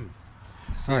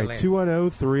 All right,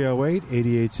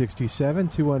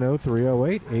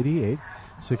 210-308-8867,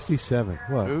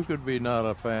 210-308-8867. What? Who could be not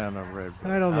a fan of red bud?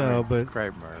 I don't know, but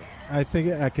crepe myrtle. I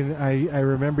think I can. I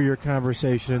remember your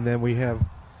conversation, and then we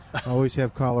always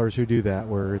have callers who do that,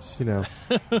 where it's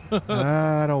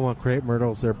I don't want crepe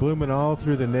myrtles. They're blooming all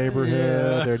through the neighborhood.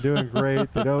 Yeah. They're doing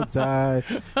great. They don't die,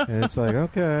 and it's like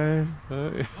okay.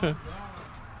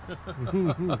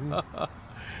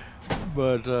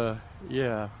 But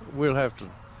we'll have to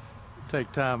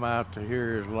take time out to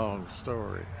hear his long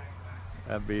story.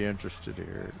 I'd be interested to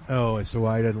hear it. Oh, so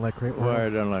why he doesn't like crepe myrtle? Why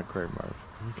he doesn't like crepe myrtle.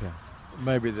 Okay.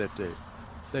 Maybe that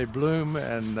they bloom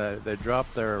and they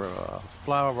drop their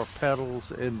flower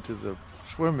petals into the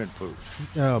swimming pool.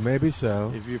 Oh, maybe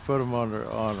so. If you put them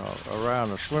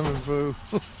around a swimming pool,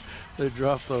 they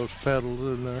drop those petals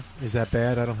in there. Is that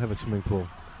bad? I don't have a swimming pool.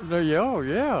 No, yeah. Oh, is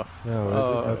it?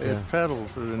 Okay. It's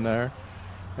petals in there,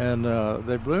 and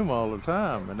they bloom all the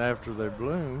time. And after they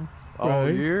bloom all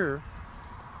year,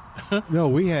 no,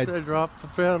 we had they drop the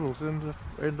petals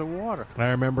into water.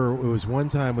 I remember it was one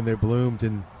time when they bloomed,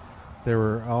 and there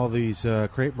were all these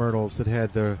crepe myrtles that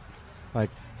had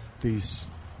these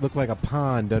look like a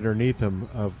pond underneath them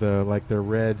of the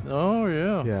red. Oh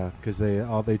yeah. Yeah, because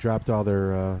they dropped all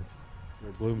their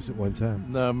blooms at one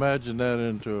time. Now imagine that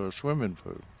into a swimming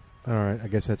pool. All right, I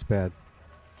guess that's bad.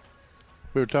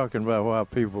 We were talking about why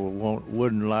people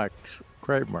wouldn't like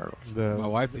crepe myrtles. My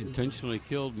wife intentionally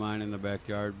killed mine in the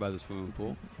backyard by the swimming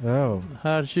pool. Oh.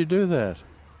 How did she do that?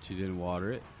 She didn't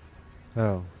water it.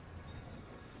 Oh.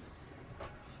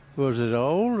 Was it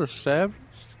old, established?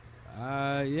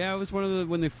 Yeah, it was one of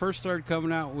when they first started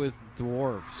coming out with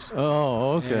dwarfs.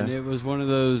 Oh, okay. And it was one of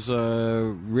those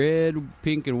red,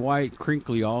 pink, and white,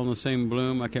 crinkly, all in the same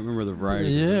bloom. I can't remember the variety.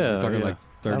 Yeah, I'm talking like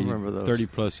I remember those. 30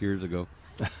 plus years ago.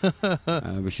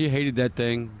 But she hated that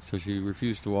thing, so she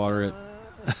refused to water it.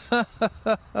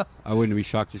 I wouldn't be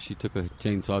shocked if she took a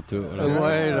chainsaw to it.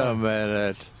 Wait a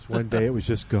minute. One day it was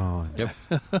just gone. Yep.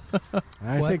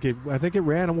 I think it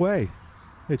ran away.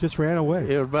 It just ran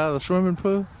away. It was by the swimming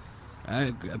pool?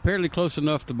 Apparently close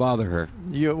enough to bother her.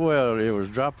 Well, it was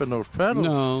dropping those petals.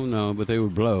 No, but they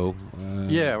would blow.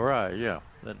 Yeah, right, yeah.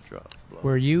 That drop.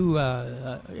 Were you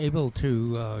able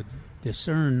to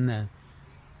discern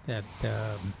that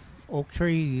oak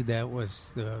tree that was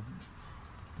the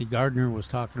gardener was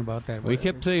talking about? That we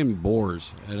kept saying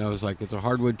boars, and I was like, it's a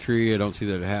hardwood tree. I don't see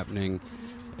that happening.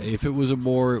 If it was a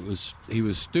boar, he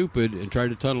was stupid and tried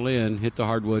to tunnel in, hit the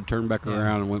hardwood, turned back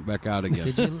around, and went back out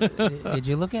again. Did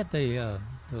you look at the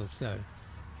those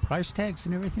price tags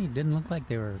and everything? It didn't look like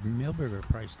they were Milberger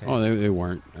price tags. Oh, they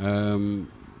weren't.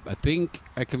 I think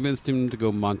I convinced him to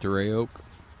go Monterey oak.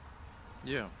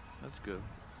 Yeah, that's good.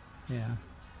 Yeah,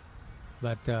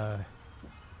 but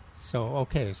so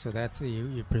that's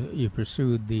you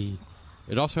pursued the.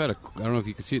 It also had I don't know if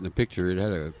you can see it in the picture. It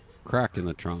had a crack in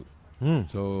the trunk.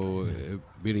 So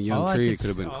being a young tree, it could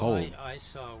have been cold. All I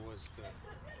saw was the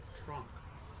trunk.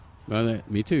 Well,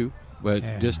 me too.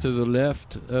 But just to the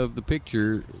left of the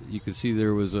picture, you could see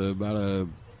there was about a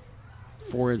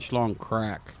 4-inch long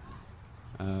crack.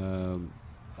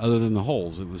 Other than the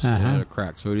holes, it had a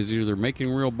crack. So it is either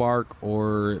making real bark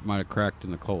or it might have cracked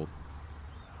in the cold.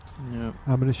 Yeah.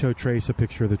 I'm going to show Trace a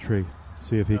picture of the tree.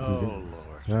 See if he can get. Lord.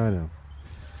 I know.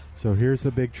 So here's the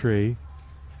big tree.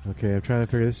 Okay, I'm trying to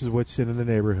figure this is what's in the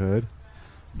neighborhood,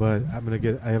 but I'm going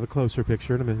to I have a closer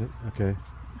picture in a minute. Okay.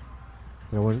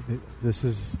 This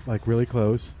is like really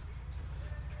close.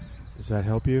 Does that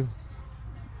help you?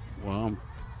 Well, I'm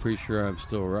pretty sure I'm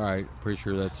still right. Pretty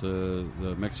sure that's the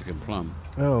Mexican plum.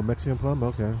 Oh, Mexican plum?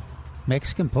 Okay.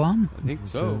 Mexican plum? I think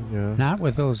so. Yeah. Not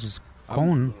with those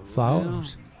cone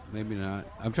flowers. Yeah, maybe not.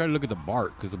 I'm trying to look at the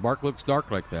bark because the bark looks dark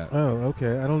like that. Oh,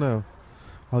 okay. I don't know.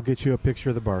 I'll get you a picture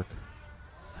of the bark.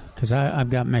 Because I've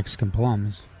got Mexican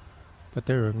plums, but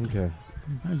they're okay.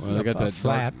 Well, they got that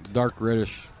flat, dark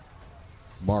reddish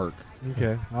bark.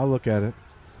 Okay, I'll look at it.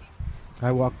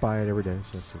 I walk by it every day.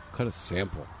 So cut a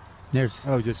sample.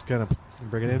 Just kind of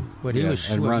bring it in. What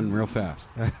run real fast.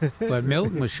 What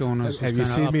Milton was showing us. Have you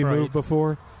seen me move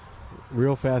before?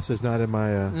 Real fast is not in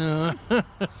my.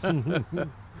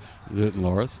 Is it in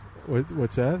Laura's?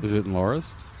 What's that? Is it in Laura's?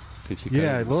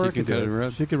 Laura can do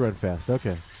it. She can run fast.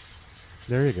 Okay.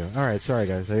 There you go. All right. Sorry,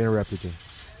 guys. I interrupted you.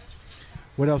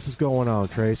 What else is going on,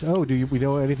 Trace? Oh, we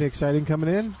know anything exciting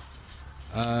coming in?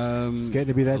 It's getting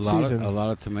to be that season. A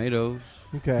lot of tomatoes.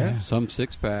 Okay. Some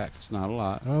 6-packs, not a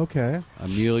lot. Okay.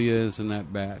 Amelia is in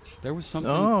that batch. There was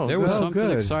something.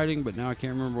 Good. Exciting, but now I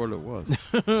can't remember what it was.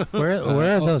 Where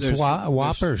are those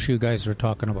whoppers you guys were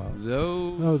talking about?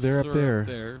 Those they're up there. Up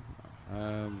there.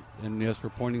 And yes,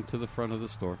 we're pointing to the front of the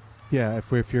store. Yeah,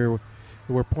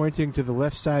 we're pointing to the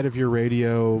left side of your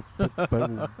radio,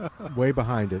 but way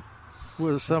behind it.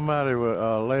 Well,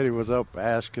 a lady was up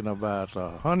asking about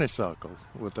honeysuckles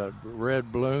with that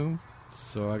red bloom.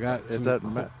 So I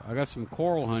got some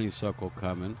coral honeysuckle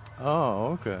coming.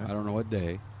 Oh, okay. I don't know what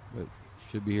day, but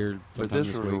should be here sometime But this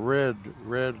this was week.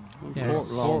 red. Yeah.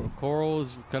 Coral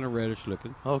is kind of reddish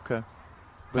looking. Okay.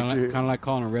 Kind of like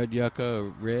calling a red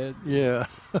yucca red. Yeah.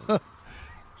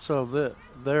 So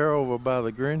they're over by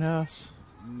the greenhouse?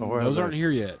 Those aren't here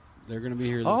yet. They're going to be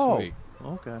here this week.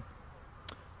 Okay.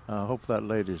 I hope that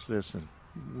lady's listening.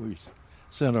 We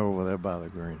sent her over there by the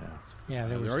greenhouse. Yeah,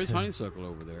 there is honeysuckle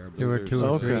over there. There were two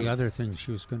or three other things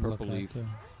she was going to look purple leaf.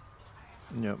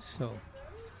 at. Yep. So,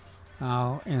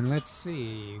 and let's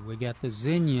see. We got the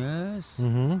zinnias.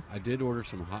 Mm-hmm. I did order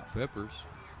some hot peppers.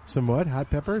 Some what? Hot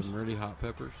peppers? Some really hot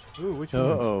peppers. Ooh, which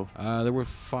ones? There were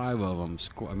 5 of them.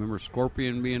 I remember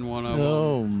Scorpion being one of them.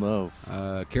 Oh, no.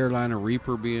 Carolina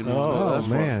Reaper being one of them. Oh, that's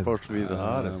man. Supposed to be the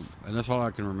hottest. And that's all I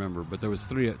can remember. But there was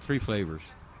three flavors.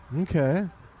 Okay.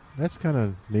 That's kind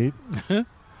of neat. It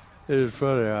is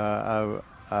funny.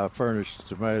 I furnished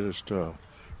tomatoes to a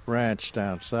ranch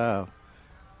down south,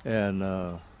 and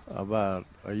about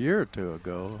a year or two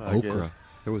ago, I Okra. guess.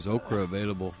 There was okra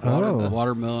available. Oh.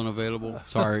 Watermelon available.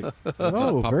 Sorry. It just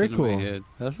Oh, popped very into cool. my head.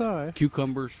 That's all right.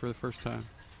 Cucumbers for the first time.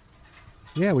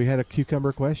 Yeah, we had a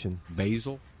cucumber question.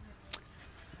 Basil.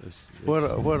 What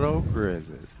okra is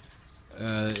it?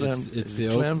 It's the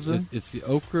Clemson? it's the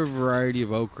okra variety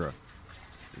of okra.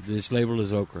 It's labeled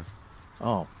as okra.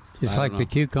 Oh, Just I like don't the know.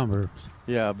 cucumbers.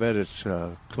 yeah, I bet it's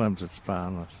Clemson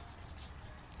spineless.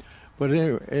 But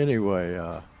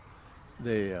anyway,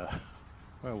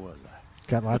 where was I?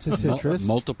 Got lots of citrus.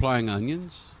 Multiplying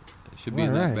onions. It should be in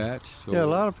All that right. batch. So Yeah, a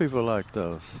lot of people like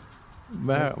those.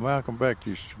 Malcolm Beck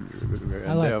used to, and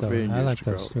I like Delphine those. I used like to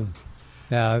those grow.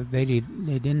 too. They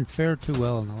didn't fare too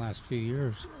well in the last few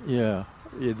years. Yeah,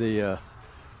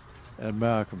 and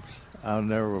Malcolm, I'll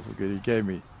never forget. He gave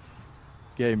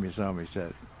me some. He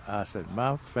said, "I said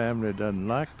my family doesn't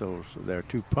like those. They're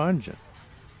too pungent.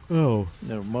 Oh.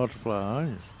 They'll multiply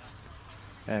onions."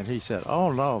 And he said,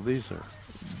 "Oh no, these are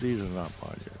not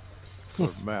pungent."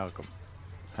 But Malcolm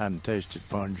hadn't tasted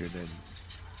pungent in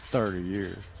 30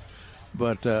 years.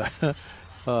 But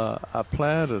I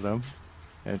planted them,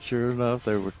 and sure enough,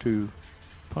 they were too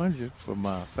pungent for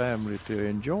my family to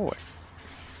enjoy.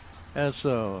 And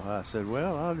so I said,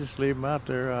 well, I'll just leave them out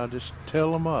there. I'll just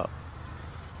till them up.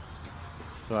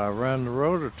 So I ran the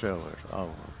rototillers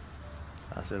over them.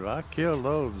 I said, well, I killed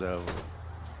those devils.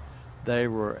 They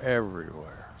were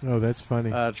everywhere. Oh, that's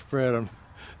funny. I'd spread them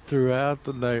throughout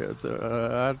the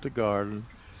garden.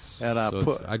 And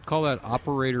I'd call that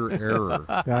operator error.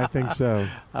 I think so.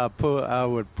 I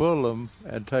would pull them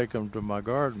and take them to my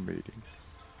garden meetings,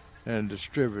 and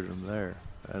distribute them there,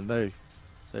 and they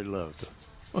loved them.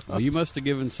 Well, you must have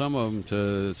given some of them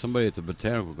to somebody at the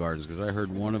Botanical Gardens, because I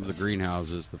heard one of the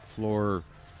greenhouses, the floor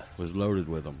was loaded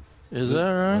with them. Is that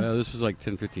right? Yeah, this was like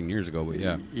 10, 15 years ago, but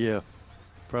yeah. Yeah,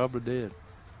 probably did.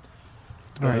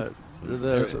 All right.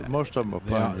 Most of them are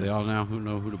They all pungent. now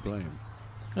know who to blame.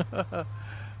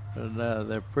 And,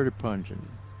 they're pretty pungent.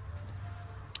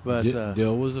 But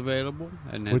dill was available.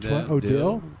 And Which one? Oh,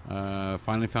 dill?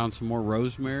 Finally found some more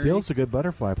rosemary. Dill's a good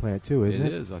butterfly plant too, isn't it?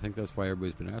 It is. I think that's why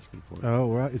everybody's been asking for it.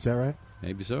 Oh, right. Is that right?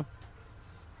 Maybe so.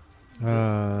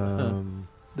 I'm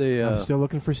still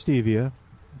looking for stevia.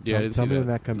 Yeah, I didn't tell see me that. when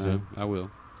that comes No, in. I will.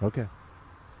 Okay.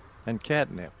 And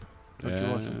catnip. Don't you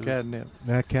want some catnip?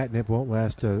 That catnip won't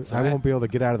last. So I won't be able to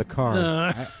get out of the car.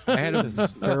 I had a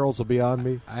Ferals will be on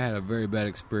me. I had a very bad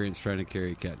experience trying to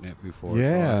carry catnip before.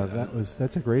 Yeah, so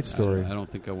that's a great story. I don't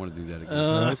think I want to do that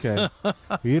again. Okay.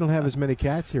 You don't have as many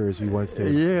cats here as you once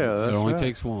did. Yeah, that's It only right.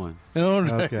 takes one.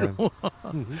 Okay.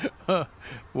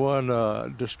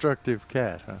 One destructive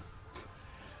cat, huh?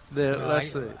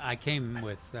 Let's see. I came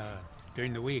with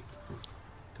during the week.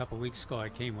 A couple of weeks ago, I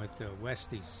came with the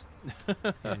Westies,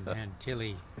 and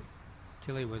Tilly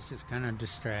was just kind of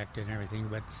distracted and everything.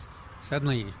 But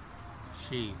suddenly,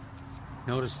 she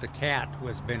noticed the cat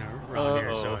was been around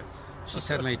here, so she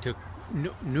suddenly took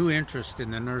new interest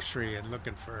in the nursery and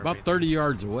looking for About everything. 30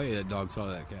 yards away, that dog saw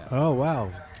that cat. Oh,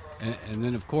 wow. And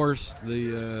then, of course,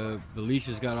 the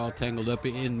leashes got all tangled up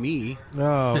in me.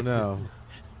 Oh, no.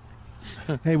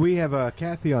 Hey, we have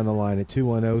Kathy on the line at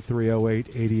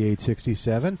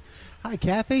 210-308-8867. Hi,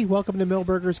 Kathy. Welcome to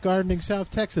Milberger's Gardening, South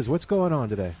Texas. What's going on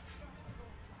today?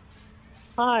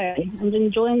 Hi, I'm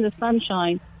enjoying the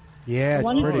sunshine. Yeah, it's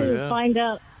wanted pretty.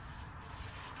 to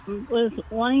was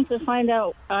wanting to find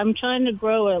out. I'm trying to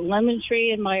grow a lemon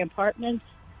tree in my apartment.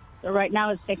 So right now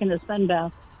it's taking a sun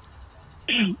bath.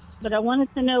 But I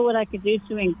wanted to know what I could do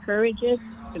to encourage it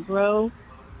to grow.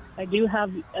 I do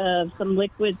have some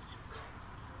liquid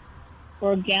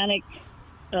organic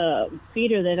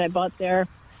feeder that I bought there.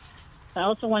 I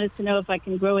also wanted to know if I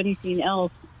can grow anything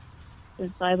else,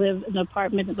 since I live in an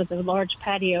apartment with a large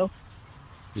patio.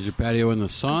 Is your patio in the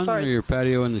sun or your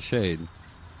patio in the shade?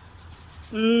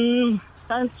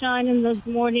 Sunshine in the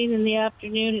morning, in the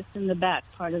afternoon, it's in the back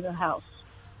part of the house.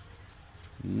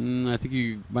 I think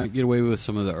you might get away with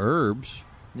some of the herbs.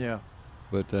 Yeah.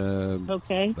 But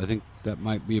okay. I think that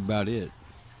might be about it.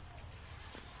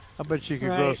 I bet you could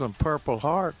grow Right. some purple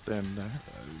heart then.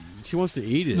 She wants to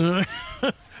eat it.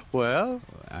 Well,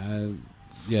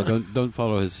 yeah, don't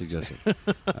follow his suggestion.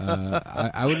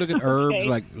 I would look at herbs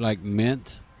Okay. like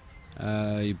mint.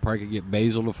 You probably could get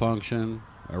basil to function,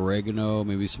 oregano,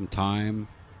 maybe some thyme.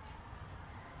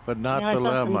 but not I the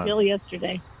saw some lemon. dill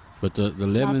yesterday. But the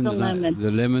lemon's lemon.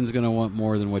 the lemon's going to want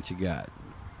more than what you got.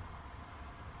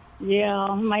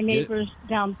 Yeah, my neighbors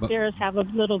downstairs have a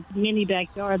little mini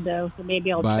backyard, though, so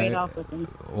maybe I'll trade off with them.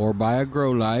 Or buy a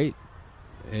grow light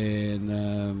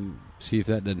and see if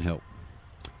that doesn't help.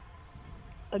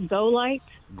 A Go Light?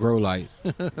 grow light.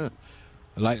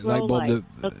 Light Grow bulb light.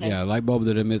 that Okay. light bulb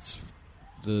that emits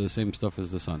the same stuff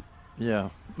as the sun. Yeah.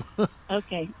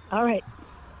 Okay. All right.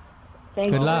 Thank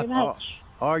Good you luck. very much.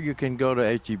 Or you can go to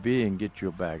HEB and get you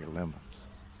a bag of lemons.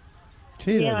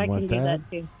 She Yeah, didn't I want can do that.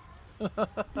 that too.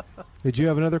 Did you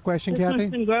have another question, This one's Kathy?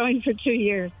 been growing for 2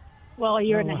 years. Well, a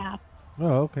year and a half.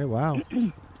 Oh, okay. Wow.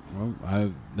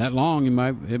 Well, that long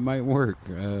it might work.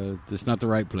 It's not the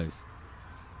right place.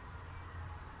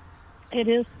 It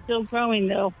is still growing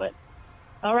though, but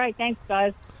all right. Thanks,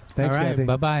 guys. Thanks, All right, Kathy.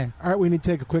 bye-bye. All right, we need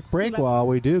to take a quick break. Bye. While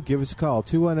we do, give us a call,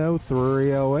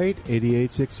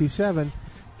 210-308-8867,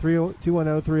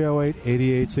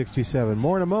 210-308-8867.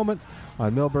 More in a moment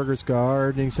on Millburgers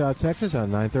Gardening, South Texas on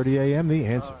 9:30 a.m. The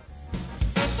Answer.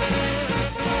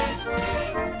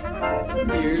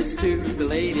 Here's to the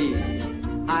ladies,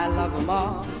 I love them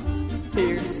all.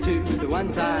 Here's to the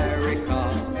ones I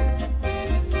recall.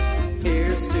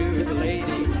 Here's to the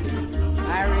ladies,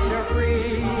 married or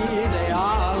free, they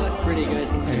all look pretty good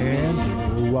to me.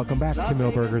 And welcome back to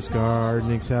Millburgers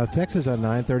Gardening, South Texas on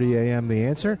 9:30 a.m. The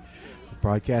Answer.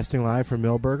 Broadcasting live from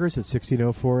Millburgers at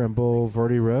 1604 and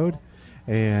Boulevardy Road.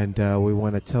 And we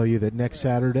want to tell you that next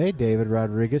Saturday, David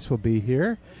Rodriguez will be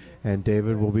here. And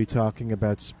David will be talking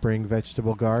about spring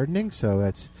vegetable gardening. So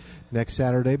that's next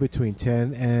Saturday between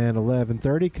 10 and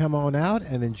 11:30. Come on out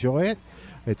and enjoy it.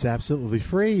 It's absolutely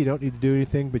free. You don't need to do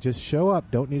anything but just show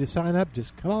up. Don't need to sign up.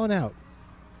 Just come on out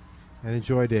and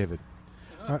enjoy David.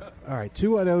 All right,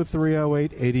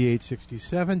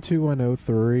 210-308-8867,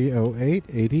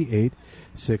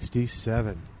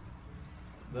 210-308-8867.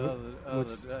 The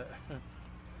other day,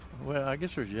 well, I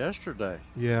guess it was yesterday.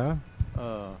 Yeah.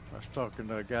 I was talking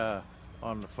to a guy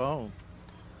on the phone,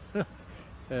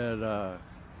 and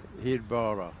he'd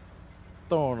bought a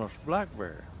thornless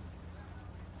blackberry.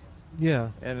 Yeah.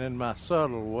 And in my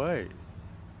subtle way,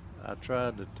 I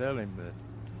tried to tell him that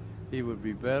he would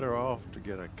be better off to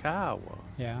get a Kiowa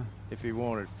Yeah. if he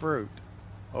wanted fruit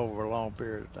over a long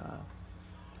period of time.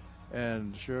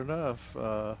 And sure enough,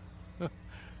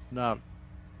 not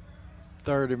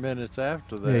 30 minutes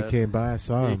after that, Yeah, he came by. I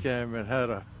saw he him. came and had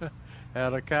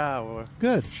a Kiowa.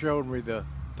 Good. Showed me the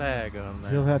tag on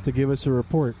there. He'll have to give us a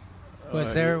report.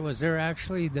 Was there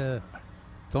actually the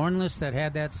thornless that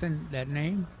had that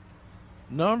name?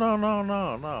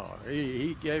 No.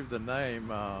 He gave the name.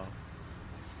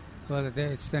 Well,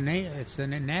 it's the name. It's the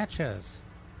Natchez.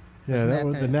 Yeah, Isn't that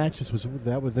was, the Natchez was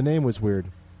the name was weird.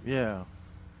 Yeah.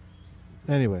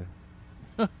 Anyway.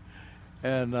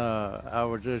 And I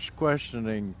was just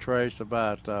questioning Trace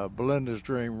about Belinda's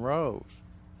Dream Rose.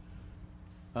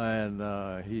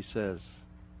 And he says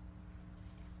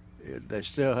they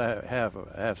still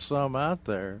have some out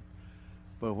there,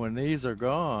 but when these are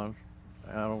gone,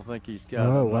 I don't think he's got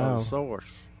another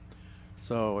source.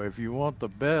 So if you want the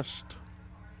best,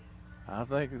 I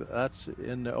think that's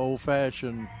in the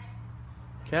old-fashioned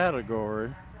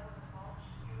category.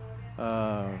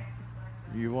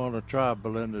 You want to try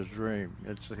Belinda's Dream.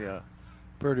 It's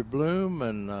pretty bloom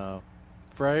and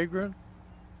fragrant.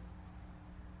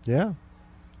 Yeah.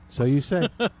 So you say.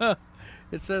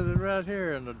 It says it right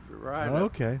here in the write-up.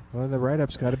 Okay. Well, the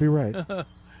write-up's got to be right.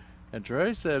 And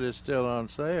Trey said it's still on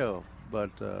sale,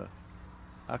 but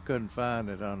I couldn't find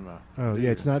it on the. Oh yeah,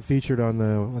 it's not featured on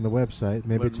the website.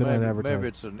 Maybe it's an unadvertised. Maybe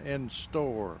it's an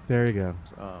in-store. There you go.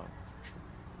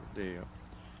 Deal,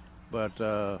 but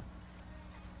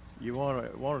you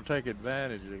want to take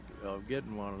advantage of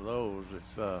getting one of those if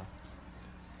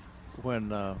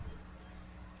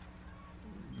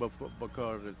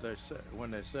because when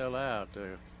they sell out,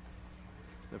 they're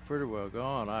pretty well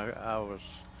gone. I was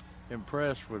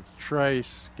impressed with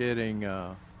Trace getting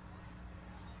that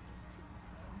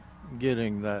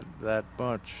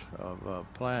bunch of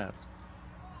plants.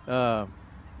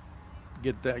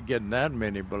 Getting that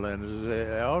many Belindas.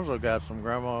 They also got some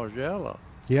Grandma's Yellow.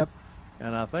 Yep.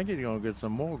 And I think he's going to get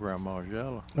some more Grandma's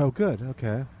Yellow. Oh, good.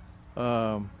 Okay.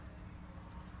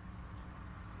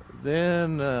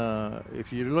 Then,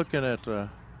 if you're looking at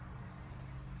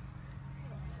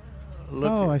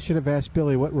I should have asked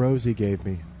Billy what rose he gave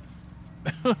me.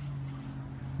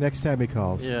 Next time he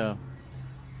calls. Yeah.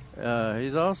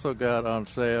 He's also got on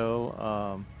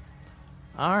sale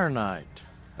Ironite.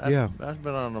 That's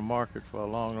been on the market for a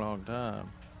long, long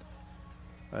time.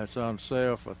 That's on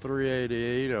sale for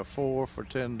 $3.88 or 4 for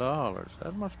 $10.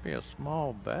 That must be a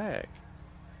small bag.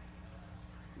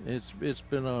 It's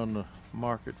been on the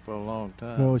market for a long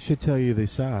time. Well, it should tell you the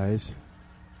size.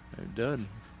 It doesn't.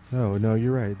 Oh no,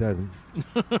 you're right. It doesn't.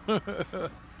 Got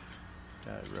it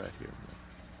right here.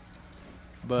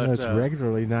 But no, it's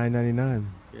regularly $9.99.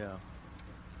 Yeah.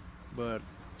 But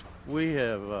we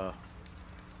have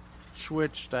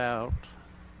switched out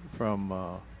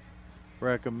from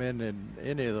recommending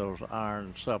any of those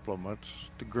iron supplements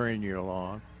to green your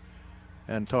lawn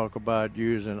and talk about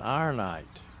using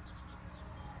Ironite,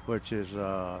 which is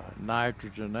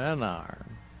nitrogen and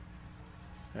iron.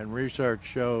 And research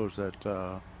shows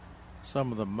that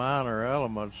some of the minor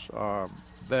elements are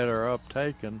better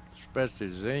uptaken,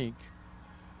 especially zinc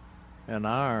and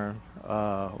iron,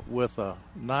 with a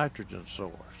nitrogen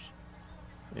source,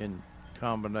 in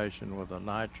combination with a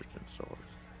nitrogen source.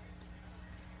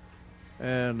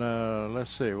 And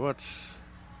let's see, what's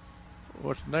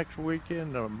next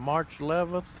weekend? March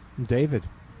 11th? David.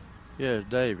 Yes,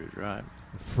 David, right.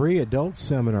 Free adult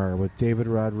seminar with David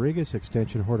Rodriguez,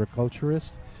 extension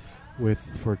horticulturist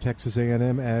for Texas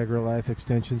A&M AgriLife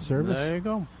Extension Service. There you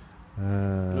go.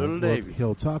 Little David.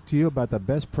 He'll talk to you about the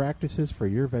best practices for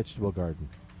your vegetable garden.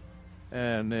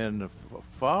 And then the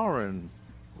following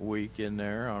week in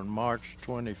there on March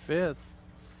 25th.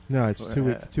 No, it's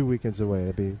 2 weekends away.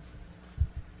 It'll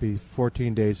be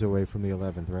 14 days away from the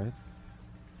 11th, right?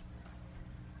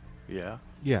 Yeah.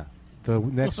 Yeah. The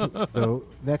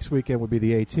next weekend would be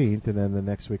the 18th, and then the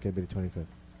next weekend would be the 25th.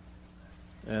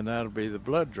 And that'll be the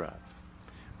blood drive.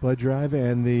 Blood drive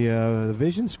and the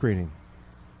vision screening.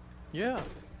 Yeah.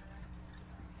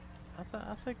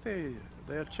 I think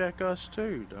they'll check us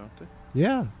too, don't they?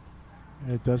 Yeah.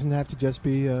 It doesn't have to just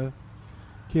be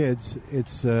kids.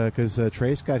 It's because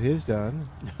Trace got his done.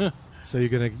 So you're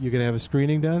gonna have a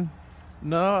screening done?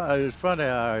 No, it's funny.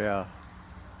 I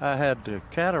had the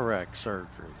cataract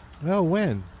surgery. Oh,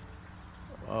 when?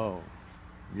 Oh,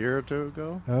 a year or two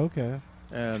ago. Okay.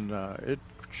 And it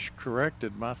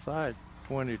corrected my sight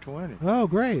 20/20. Oh,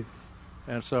 great.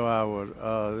 And so I would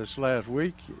this last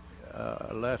week,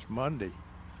 last Monday,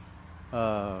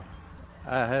 I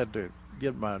had to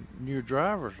get my new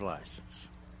driver's license.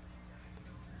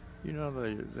 You know,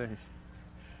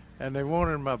 they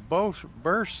wanted my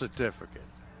birth certificate.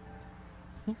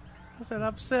 I said,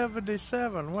 I'm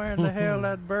 77. Where in the hell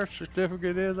that birth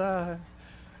certificate is? I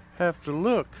have to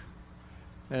look.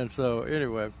 And so,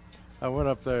 anyway, I went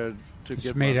up there to It's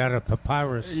get made out of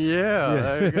papyrus. Yeah,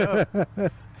 there you go.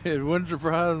 It wouldn't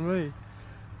surprise me.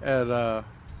 And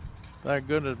thank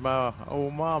goodness my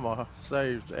old mama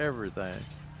saves everything.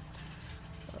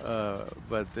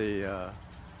 But to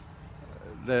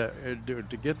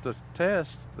get the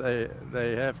test,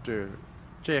 they have to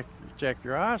check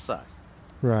your eyesight.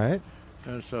 Right.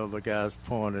 And so the guys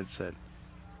pointed and said,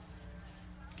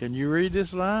 "Can you read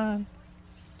this line?"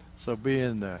 So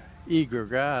being the eager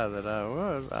guy that I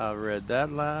was, I read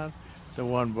that line, the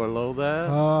one below that,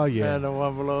 oh yeah, and the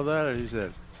one below that. And he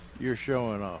said, "You're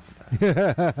showing off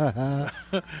now."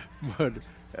 But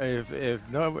if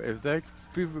they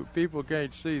people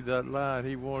can't see that line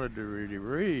he wanted to really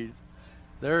read,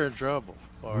 they're in trouble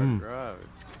as far as driving.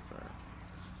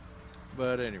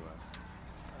 But anyway,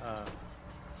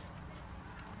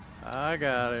 I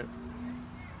got it.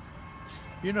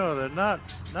 You know, there's not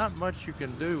much you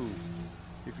can do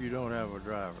if you don't have a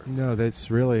driver. No,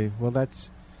 that's really that's.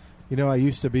 You know, I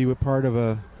used to be a part of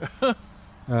a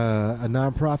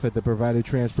nonprofit that provided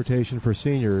transportation for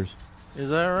seniors.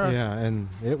 Is that right? Yeah, and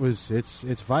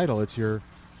it's vital. It's a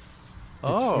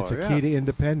key to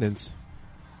independence.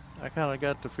 I kind of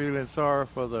got the feeling sorry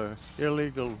for the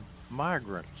illegal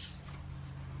migrants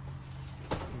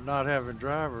not having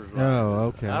driver's licenses.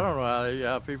 Oh, okay. I don't know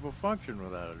how people function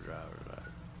without a driver's license.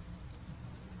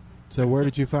 So where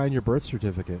did you find your birth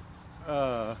certificate?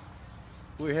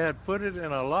 We had put it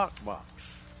in a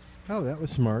lockbox. Oh, that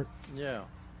was smart. Yeah.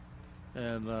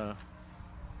 And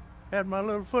had my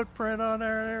little footprint on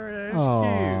there and everything.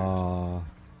 Aww.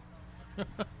 It's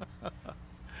cute.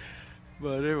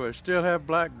 But anyway, still have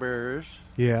blackberries.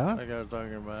 Yeah. Like I was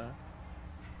talking about.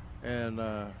 And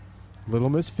Little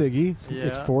Miss Figgy. Yeah.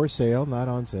 It's for sale, not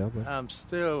on sale. But. I'm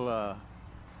still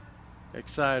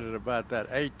excited about that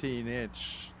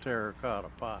 18-inch terracotta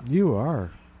pot. You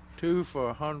are. 2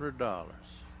 for $100.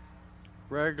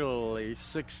 Regularly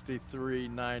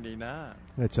 $63.99.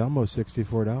 It's almost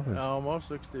 $64. Almost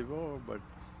 $64, but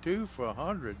 2 for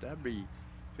 $100. That'd be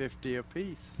 $50 a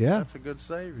piece. Yeah, that's a good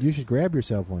savings. You should grab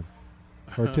yourself one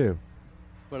or two.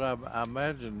 But I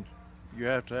imagine you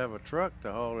have to have a truck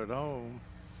to haul it home.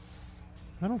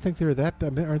 I don't think they're that. I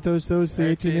mean, aren't those the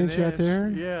 18-inch out there?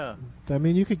 Yeah. I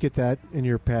mean, you could get that in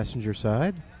your passenger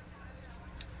side.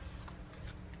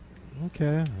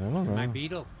 Okay, I don't know. My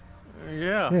Beetle.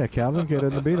 Yeah. Yeah, Calvin, get in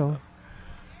the Beetle.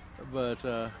 But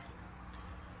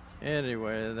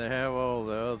anyway, they have all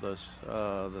the others.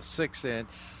 The 6-inch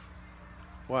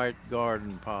white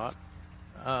garden pot.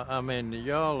 I mean,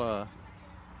 y'all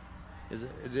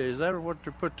Is that what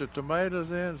you put the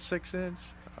tomatoes in? 6-inch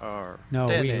or No,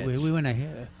 10-inch? we went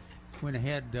ahead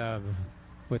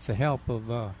with the help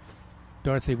of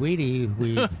Dorothy Weedy.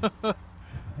 We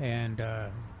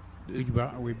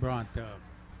brought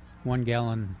 1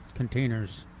 gallon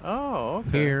containers. Oh,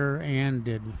 okay. Here and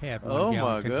had 1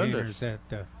 gallon containers at.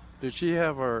 Did she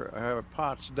have her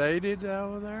pots dated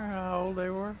over there? How old they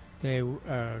were?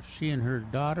 She and her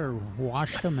daughter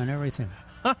washed them and everything.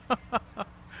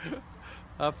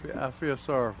 I feel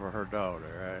sorry for her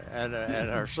daughter and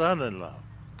her son-in-law.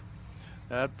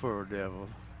 That poor devil.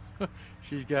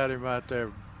 She's got him out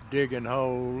there digging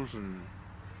holes and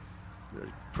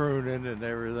pruning and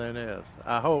everything else.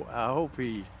 I hope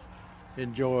he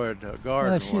enjoyed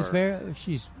garden work.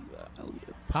 She's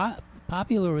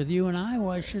popular with you and I.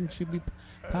 Why shouldn't she be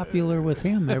popular with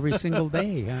him every single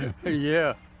day? Huh?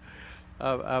 Yeah.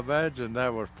 I imagine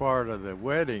that was part of the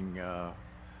wedding or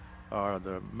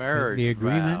the marriage the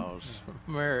agreement? vows.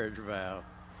 Marriage vow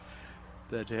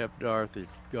that helped Dorothy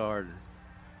garden.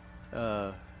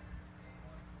 Did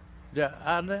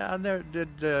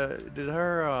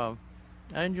her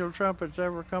angel trumpets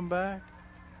ever come back?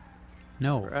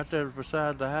 No. Right there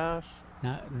beside the house?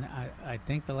 I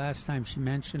think the last time she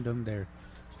mentioned them,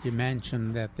 she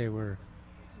mentioned that they were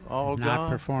all not gone?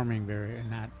 not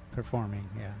performing.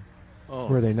 Yeah. Oh.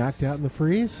 Were they knocked out in the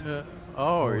freeze? Yeah. Yeah.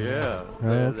 Oh,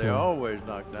 okay. They're always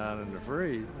knocked down in the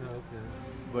freeze. Okay.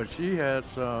 But she had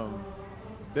some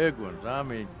big ones. I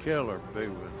mean, killer big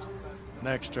ones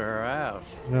next to her house.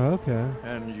 Oh, okay.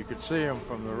 And you could see them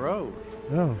from the road.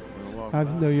 Oh, I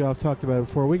know you all talked about it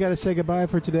before. We got to say goodbye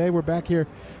for today. We're back here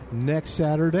next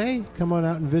Saturday. Come on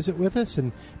out and visit with us,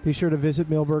 and be sure to visit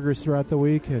Millburgers throughout the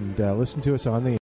week and listen to us on the